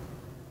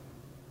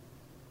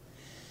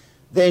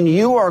 then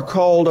you are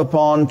called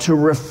upon to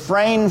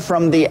refrain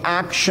from the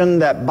action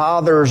that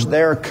bothers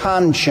their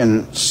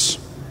conscience,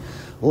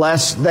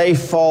 lest they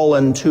fall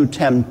into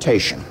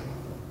temptation.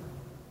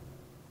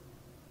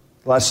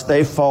 Lest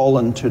they fall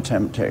into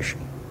temptation.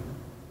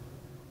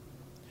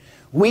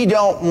 We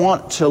don't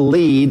want to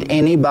lead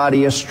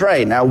anybody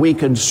astray. Now, we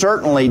could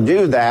certainly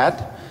do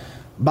that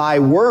by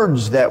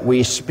words that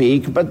we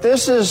speak, but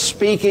this is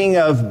speaking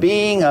of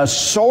being a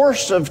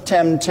source of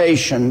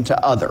temptation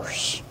to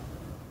others,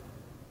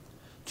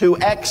 to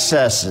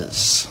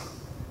excesses,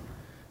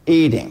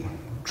 eating,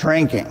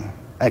 drinking,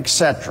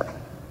 etc.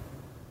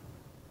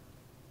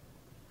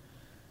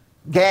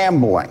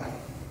 Gambling,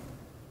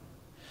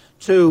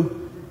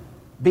 to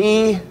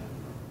be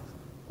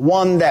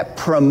one that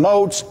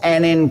promotes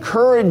and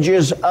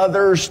encourages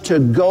others to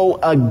go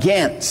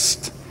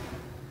against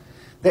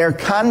their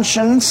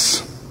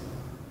conscience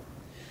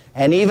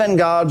and even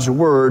God's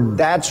Word.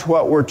 That's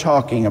what we're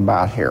talking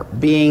about here,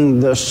 being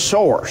the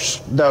source,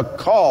 the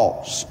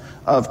cause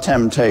of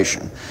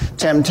temptation.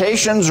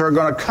 Temptations are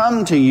going to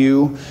come to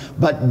you,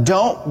 but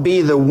don't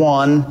be the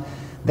one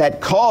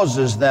that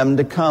causes them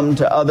to come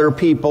to other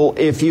people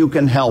if you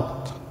can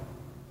help it.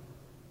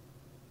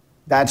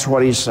 That's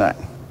what he's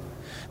saying.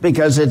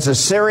 Because it's a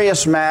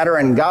serious matter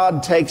and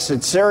God takes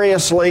it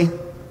seriously.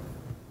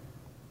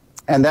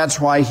 And that's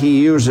why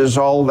he uses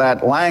all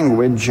that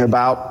language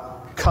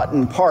about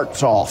cutting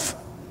parts off,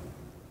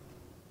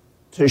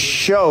 to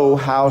show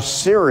how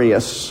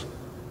serious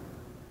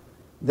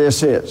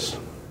this is.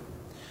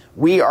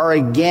 We are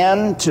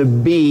again to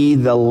be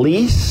the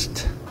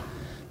least,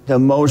 the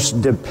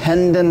most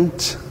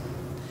dependent,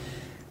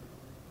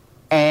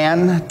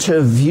 and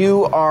to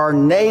view our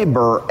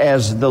neighbor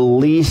as the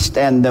least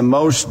and the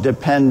most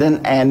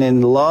dependent. And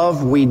in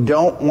love, we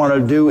don't want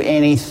to do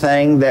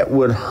anything that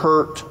would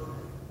hurt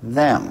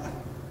them.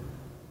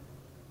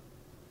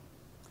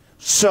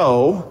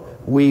 So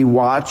we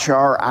watch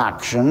our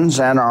actions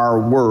and our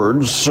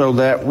words so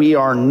that we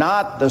are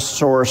not the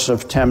source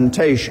of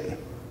temptation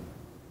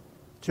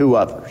to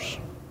others.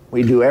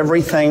 We do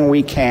everything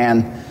we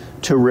can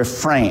to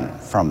refrain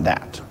from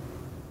that.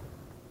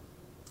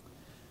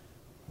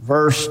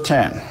 Verse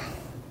 10.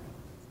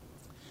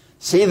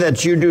 See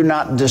that you do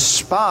not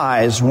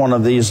despise one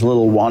of these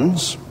little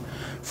ones,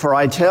 for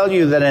I tell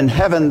you that in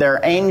heaven their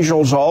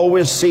angels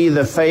always see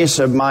the face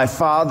of my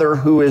Father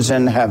who is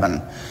in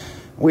heaven.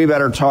 We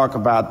better talk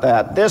about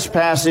that. This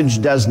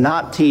passage does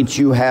not teach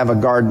you have a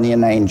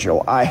guardian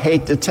angel. I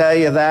hate to tell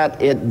you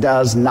that, it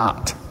does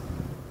not.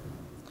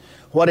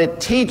 What it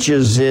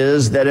teaches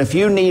is that if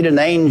you need an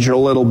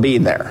angel, it'll be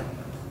there.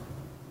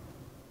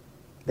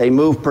 They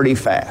move pretty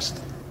fast.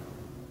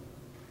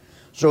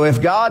 So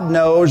if God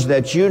knows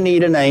that you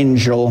need an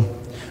angel,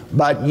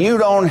 but you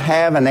don't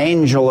have an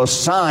angel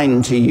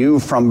assigned to you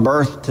from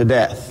birth to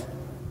death,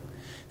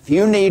 if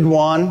you need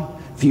one,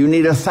 if you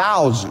need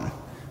 1,000,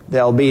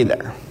 they'll be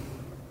there.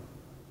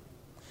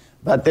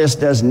 But this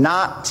does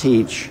not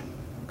teach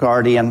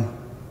guardian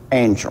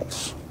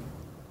angels.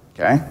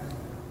 Okay?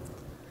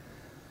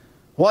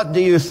 What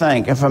do you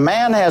think? If a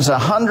man has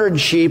 100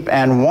 sheep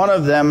and one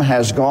of them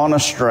has gone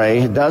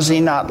astray, does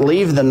he not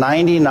leave the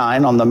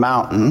 99 on the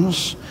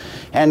mountains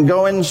and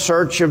go in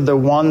search of the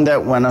one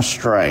that went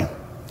astray?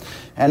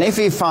 And if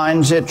he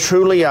finds it,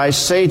 truly I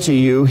say to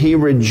you, he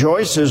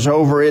rejoices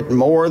over it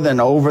more than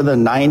over the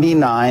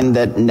 99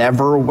 that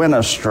never went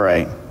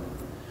astray.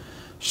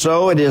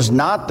 So it is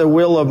not the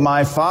will of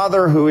my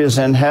Father who is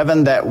in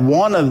heaven that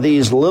one of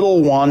these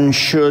little ones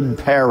should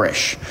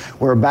perish.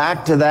 We're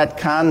back to that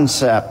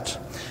concept.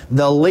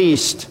 The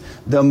least,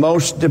 the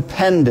most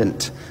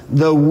dependent,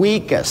 the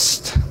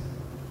weakest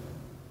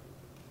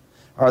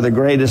are the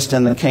greatest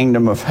in the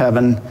kingdom of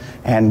heaven,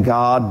 and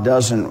God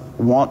doesn't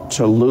want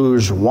to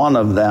lose one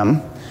of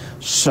them.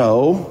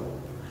 So,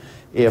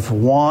 if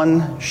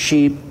one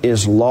sheep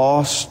is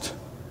lost,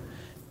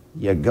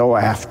 you go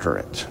after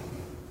it.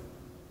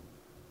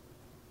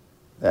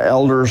 The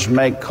elders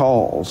make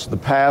calls. The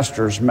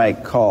pastors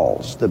make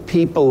calls. The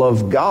people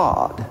of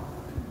God,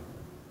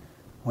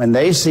 when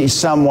they see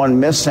someone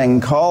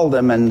missing, call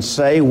them and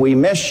say, "We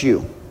miss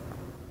you."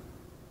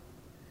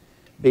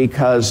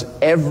 Because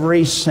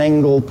every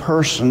single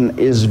person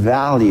is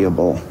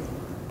valuable,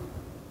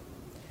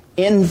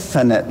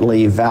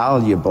 infinitely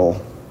valuable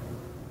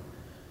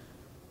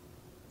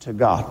to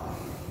God.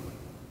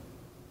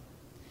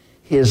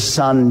 His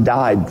Son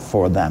died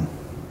for them,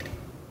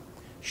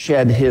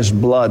 shed His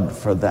blood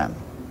for them,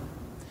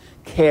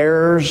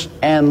 cares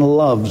and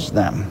loves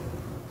them.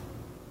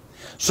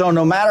 So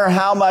no matter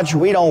how much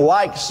we don't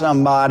like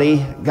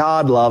somebody,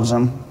 God loves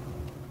them.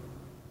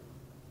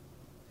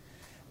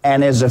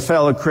 And as a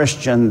fellow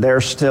Christian, they're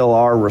still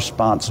our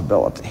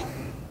responsibility.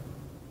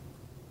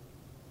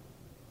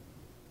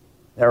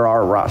 They're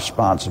our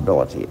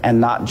responsibility,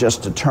 and not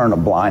just to turn a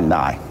blind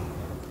eye.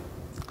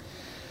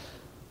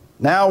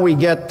 Now we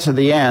get to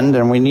the end,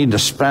 and we need to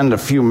spend a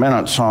few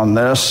minutes on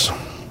this.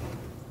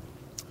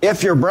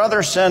 If your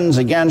brother sins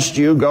against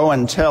you, go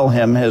and tell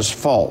him his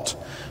fault,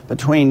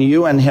 between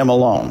you and him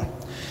alone.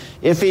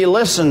 If he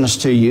listens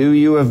to you,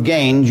 you have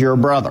gained your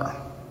brother.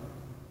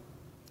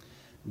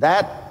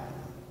 That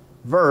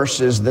verse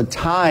is the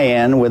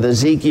tie-in with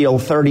Ezekiel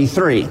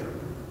 33,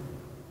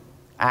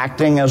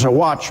 acting as a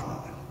watchman,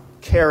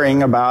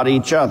 caring about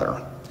each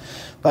other.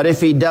 But if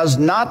he does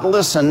not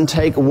listen,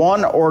 take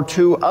one or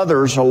two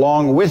others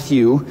along with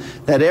you,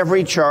 that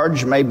every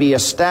charge may be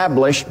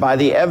established by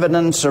the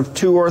evidence of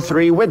 2 or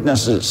 3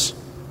 witnesses.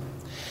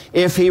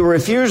 If he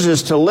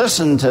refuses to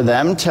listen to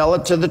them, tell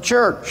it to the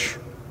church.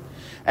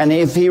 And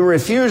if he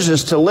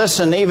refuses to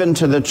listen even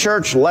to the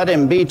church, let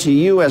him be to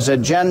you as a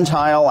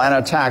Gentile and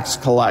a tax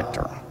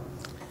collector.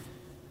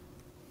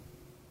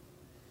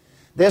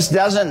 This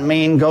doesn't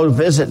mean go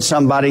visit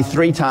somebody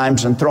 3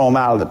 times and throw them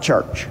out of the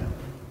church.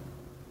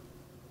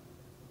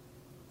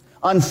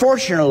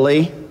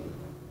 Unfortunately,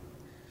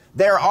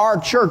 there are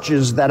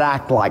churches that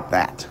act like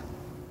that.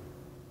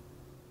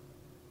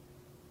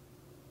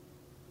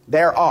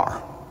 There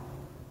are.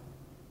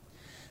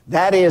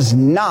 That is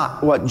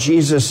not what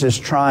Jesus is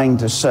trying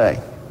to say.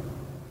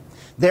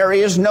 There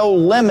is no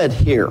limit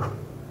here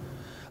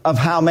of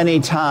how many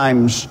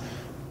times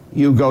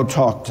you go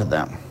talk to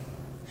them.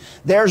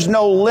 There's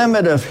no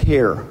limit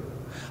here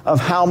of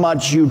how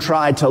much you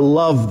try to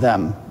love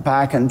them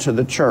back into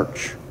the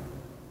church.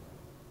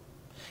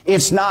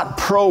 It's not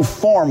pro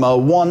forma,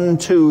 1,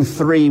 2,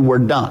 3, we're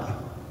done.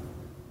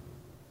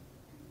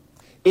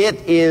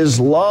 It is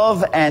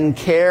love and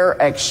care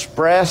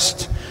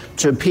expressed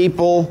to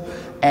people,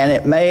 and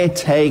it may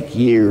take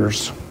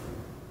years.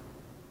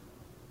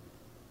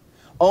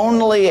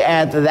 Only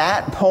at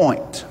that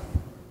point,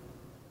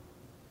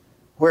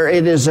 where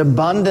it is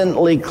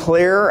abundantly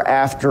clear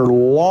after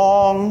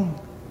long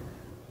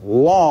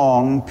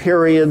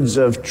periods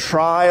of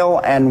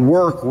trial and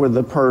work with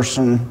the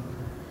person,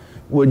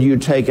 would you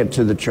take it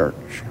to the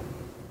church.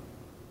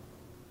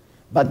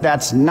 But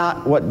that's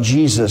not what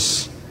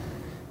Jesus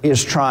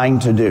is trying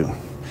to do.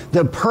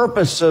 The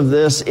purpose of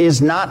this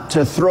is not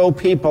to throw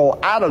people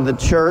out of the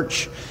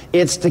church,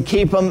 it's to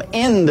keep them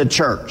in the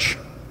church.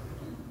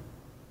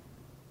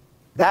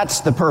 That's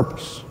the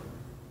purpose.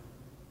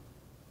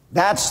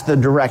 That's the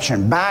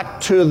direction. Back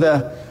to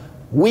the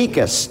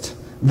weakest,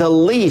 the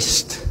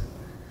least,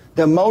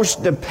 the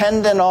most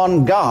dependent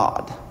on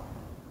God.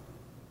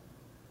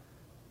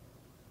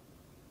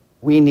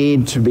 We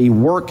need to be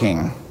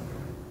working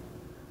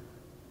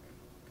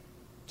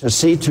to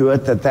see to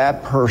it that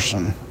that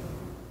person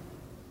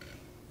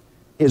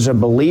is a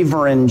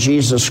believer in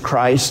Jesus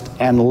Christ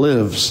and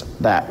lives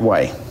that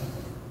way.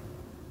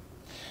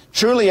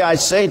 Truly I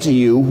say to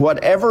you,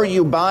 whatever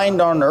you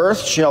bind on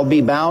earth shall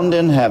be bound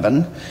in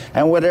heaven,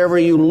 and whatever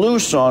you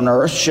loose on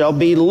earth shall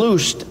be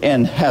loosed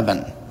in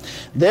heaven.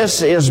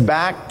 This is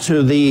back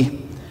to the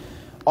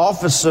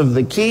office of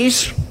the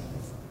keys.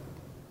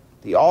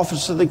 The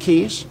office of the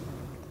keys.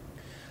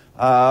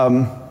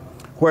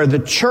 Where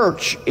the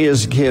church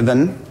is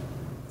given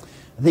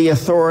the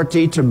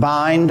authority to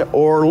bind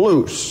or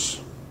loose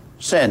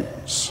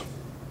sins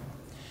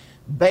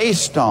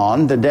based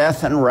on the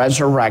death and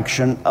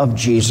resurrection of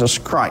Jesus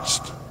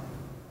Christ.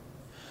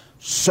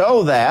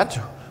 So that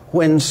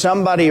when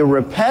somebody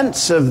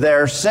repents of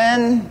their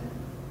sin,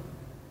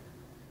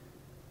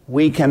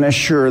 we can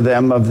assure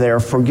them of their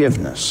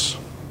forgiveness.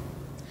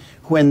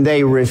 When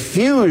they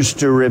refuse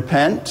to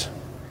repent,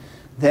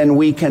 then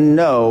we can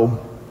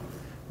know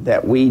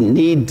that we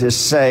need to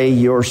say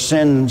your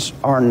sins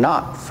are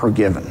not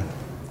forgiven.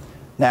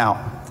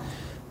 Now,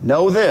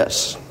 know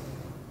this.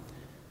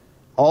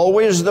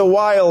 Always the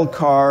wild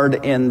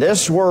card in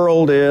this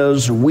world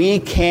is we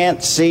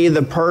can't see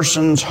the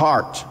person's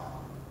heart.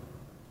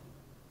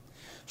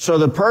 So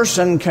the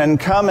person can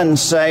come and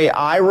say,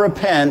 I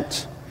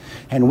repent,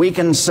 and we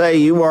can say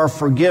you are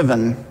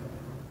forgiven.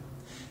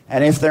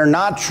 And if they're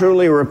not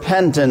truly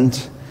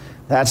repentant,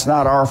 that's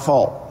not our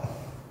fault.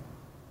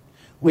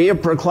 We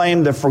have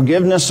proclaimed the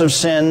forgiveness of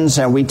sins,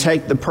 and we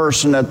take the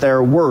person at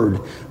their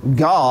word.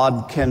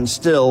 God can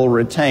still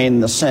retain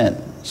the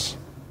sins.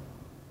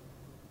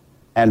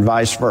 And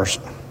vice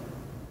versa.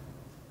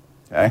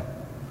 Okay?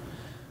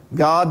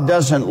 God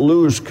doesn't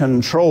lose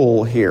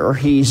control here.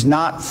 He's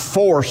not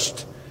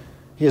forced.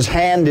 His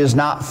hand is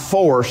not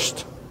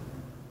forced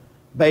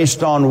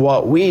based on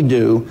what we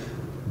do,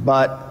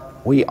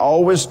 but we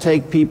always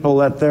take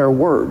people at their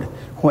word.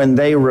 When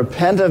they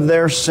repent of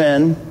their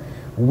sin,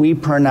 we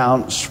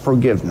pronounce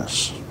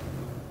forgiveness.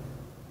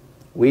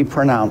 We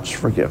pronounce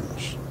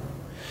forgiveness.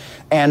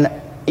 And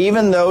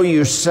even though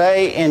you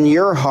say in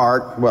your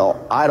heart,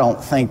 well, I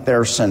don't think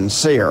they're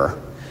sincere,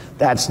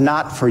 that's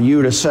not for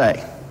you to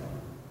say.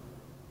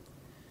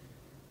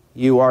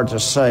 You are to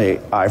say,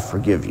 I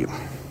forgive you.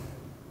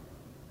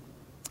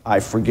 I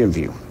forgive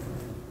you.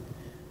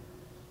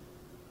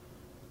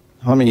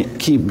 Let me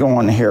keep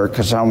going here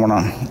because I want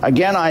to.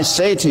 Again, I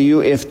say to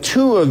you, if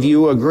two of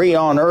you agree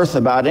on earth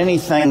about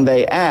anything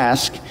they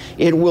ask,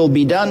 it will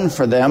be done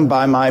for them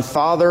by my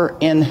Father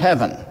in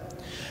heaven.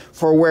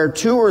 For where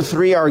two or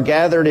three are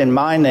gathered in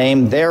my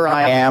name, there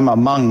I am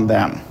among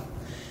them.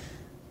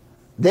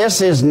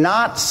 This is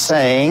not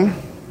saying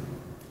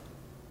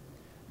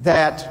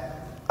that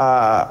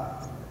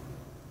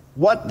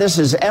what this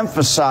is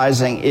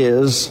emphasizing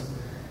is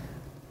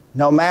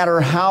no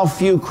matter how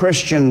few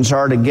Christians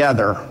are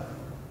together,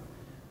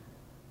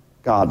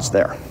 God's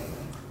there.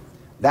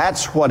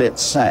 That's what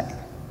it's saying.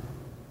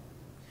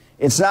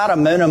 It's not a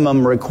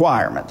minimum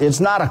requirement. It's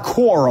not a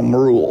quorum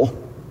rule.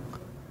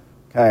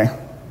 Okay?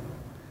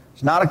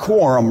 It's not a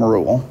quorum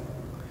rule.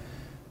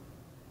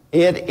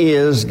 It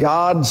is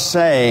God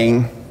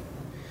saying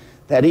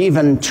that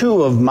even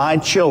two of my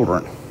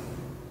children,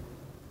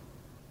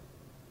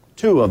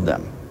 two of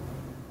them,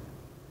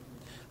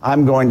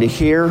 I'm going to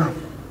hear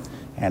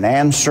and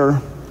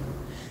answer,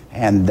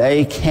 and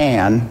they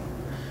can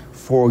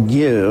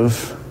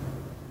forgive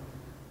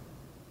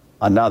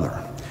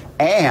another.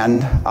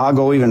 And I'll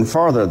go even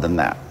farther than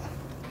that.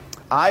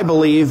 I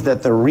believe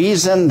that the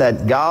reason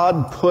that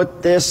God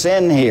put this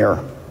in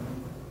here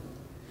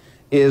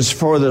is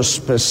for the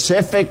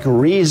specific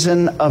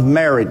reason of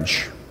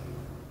marriage.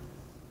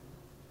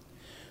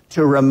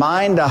 To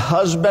remind a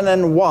husband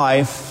and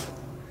wife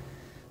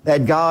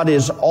that God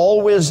is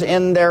always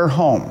in their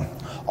home,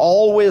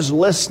 always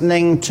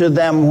listening to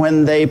them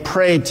when they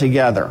pray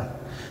together.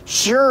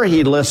 Sure,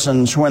 He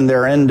listens when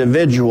they're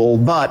individual,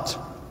 but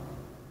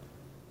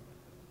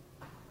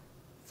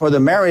for the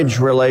marriage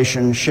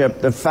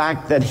relationship, the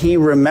fact that He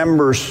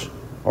remembers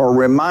or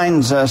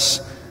reminds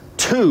us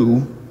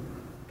to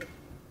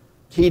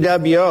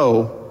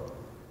TWO,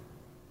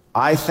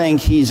 I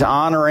think He's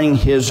honoring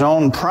His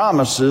own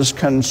promises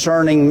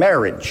concerning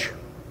marriage.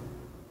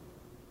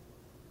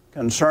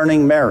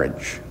 Concerning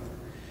marriage.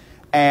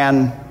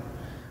 And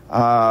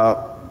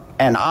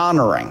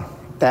honoring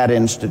that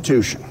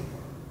institution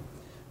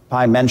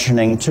by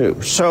mentioning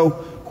two. So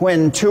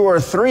when two or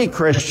three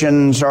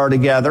Christians are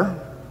together,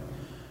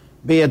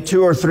 be it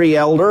two or three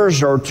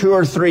elders or two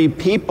or three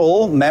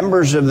people,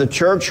 members of the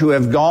church who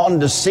have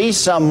gone to see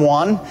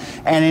someone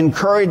and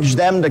encourage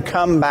them to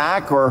come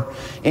back or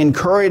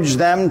encourage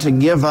them to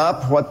give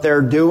up what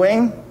they're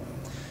doing,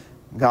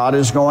 God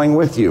is going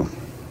with you.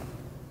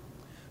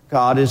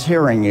 God is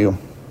hearing you.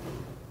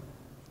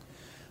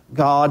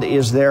 God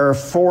is there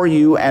for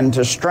you and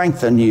to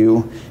strengthen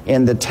you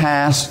in the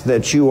task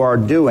that you are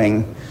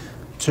doing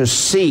to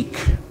seek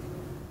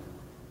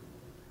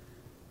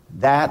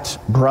that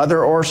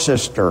brother or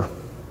sister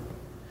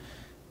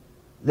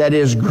that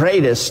is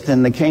greatest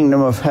in the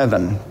kingdom of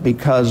heaven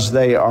because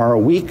they are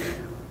weak,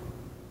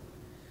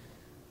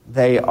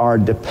 they are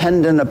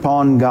dependent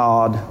upon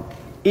God,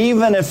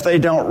 even if they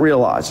don't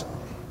realize it.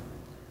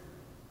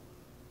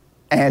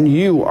 And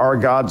you are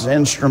God's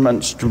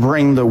instruments to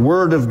bring the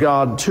Word of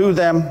God to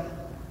them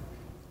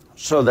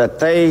so that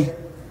they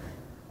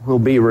will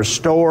be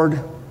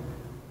restored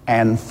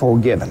and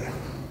forgiven.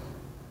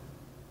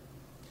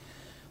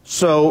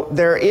 So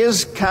there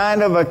is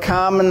kind of a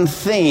common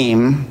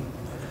theme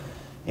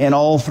in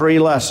all three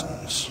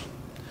lessons.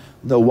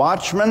 The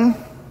watchman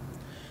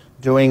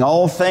doing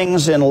all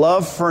things in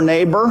love for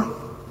neighbor,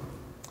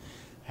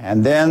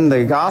 and then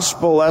the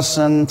gospel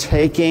lesson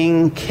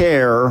taking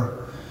care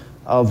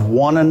of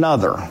one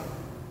another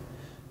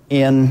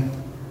in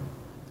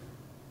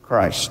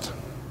Christ.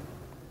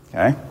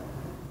 Okay?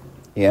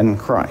 In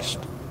Christ.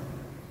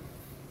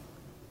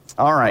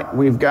 All right,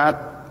 we've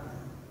got...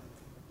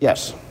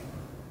 Yes?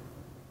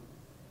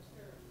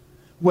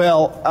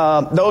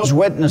 Well, those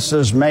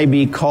witnesses may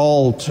be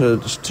called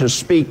to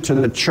speak to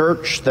the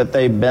church that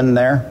they've been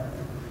there.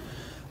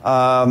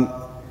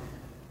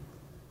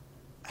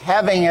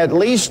 Having at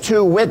least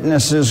two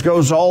witnesses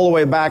goes all the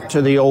way back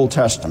to the Old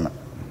Testament.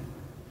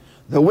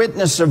 The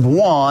witness of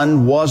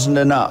one wasn't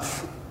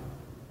enough.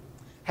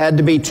 Had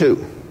to be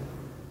two.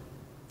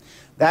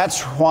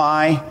 That's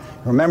why,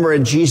 remember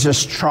at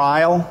Jesus'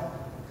 trial,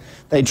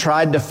 they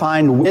tried to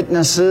find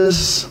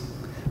witnesses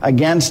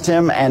against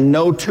him, and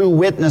no two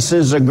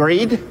witnesses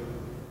agreed.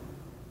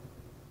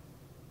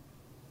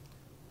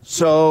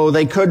 So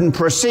they couldn't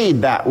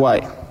proceed that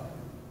way.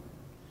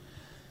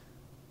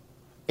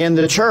 In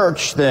the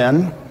church,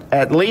 then,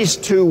 at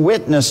least two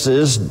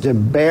witnesses to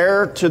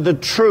bear to the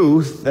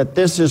truth that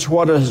this is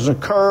what has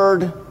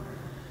occurred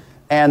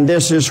and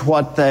this is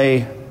what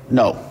they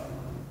know.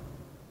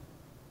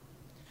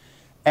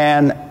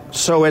 And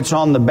so it's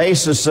on the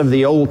basis of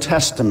the Old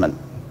Testament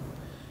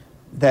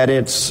that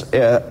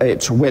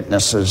it's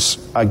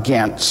witnesses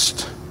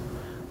against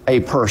a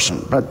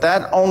person. But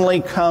that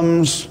only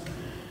comes,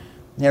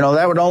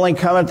 that would only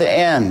come at the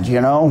end,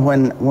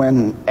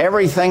 when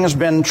everything's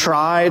been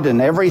tried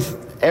and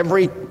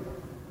everything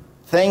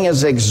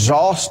is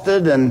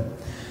exhausted, and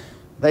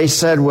they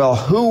said, well,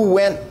 who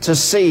went to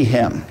see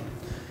him?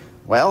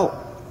 Well,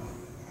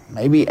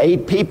 maybe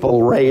 8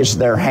 people raised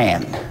their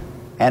hand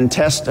and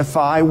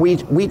testify,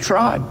 we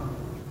tried.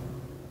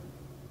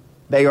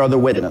 They are the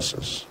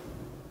witnesses.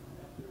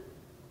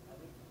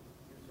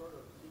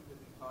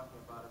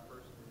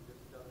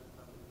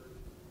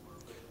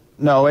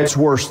 No, it's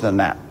worse than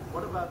that.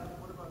 What about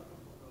people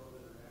though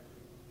that are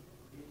actually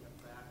being a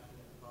faction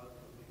and causing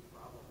a big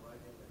problem right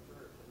in the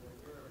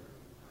church?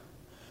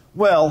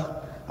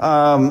 Well,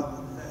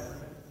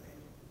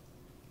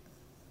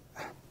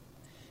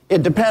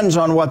 it depends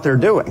on what they're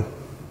doing.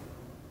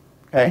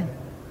 Okay?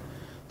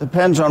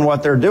 Depends on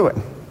what they're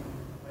doing.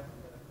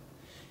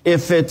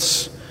 If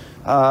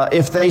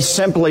they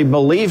simply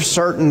believe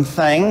certain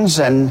things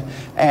and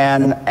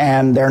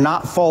they're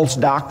not false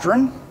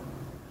doctrine,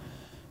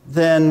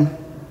 then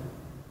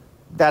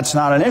that's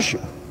not an issue.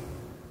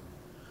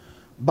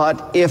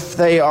 But if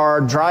they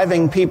are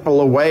driving people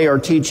away or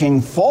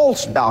teaching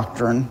false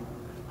doctrine,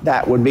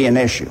 that would be an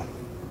issue.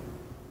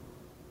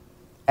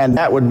 And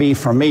that would be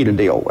for me to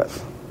deal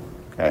with.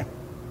 Okay?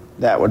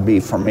 That would be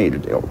for me to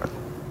deal with.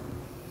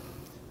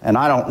 And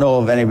I don't know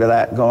of any of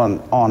that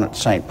going on at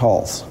St.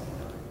 Paul's.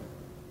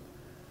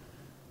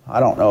 I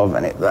don't know of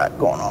any of that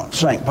going on at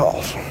St.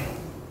 Paul's.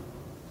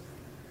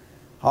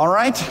 All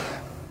right?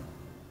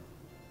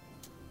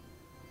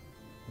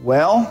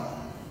 Well,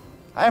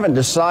 I haven't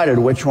decided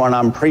which one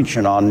I'm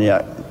preaching on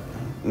yet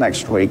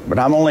next week, but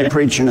I'm only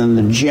preaching in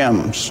the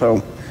gym,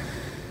 so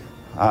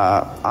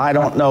I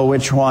don't know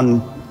which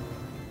one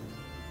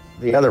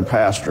the other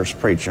pastor's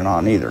preaching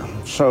on either.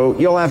 So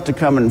you'll have to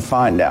come and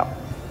find out.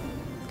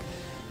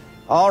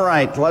 All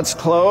right, let's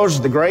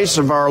close. The grace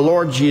of our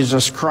Lord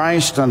Jesus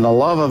Christ and the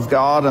love of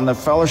God and the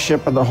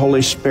fellowship of the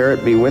Holy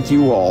Spirit be with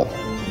you all.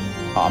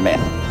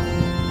 Amen.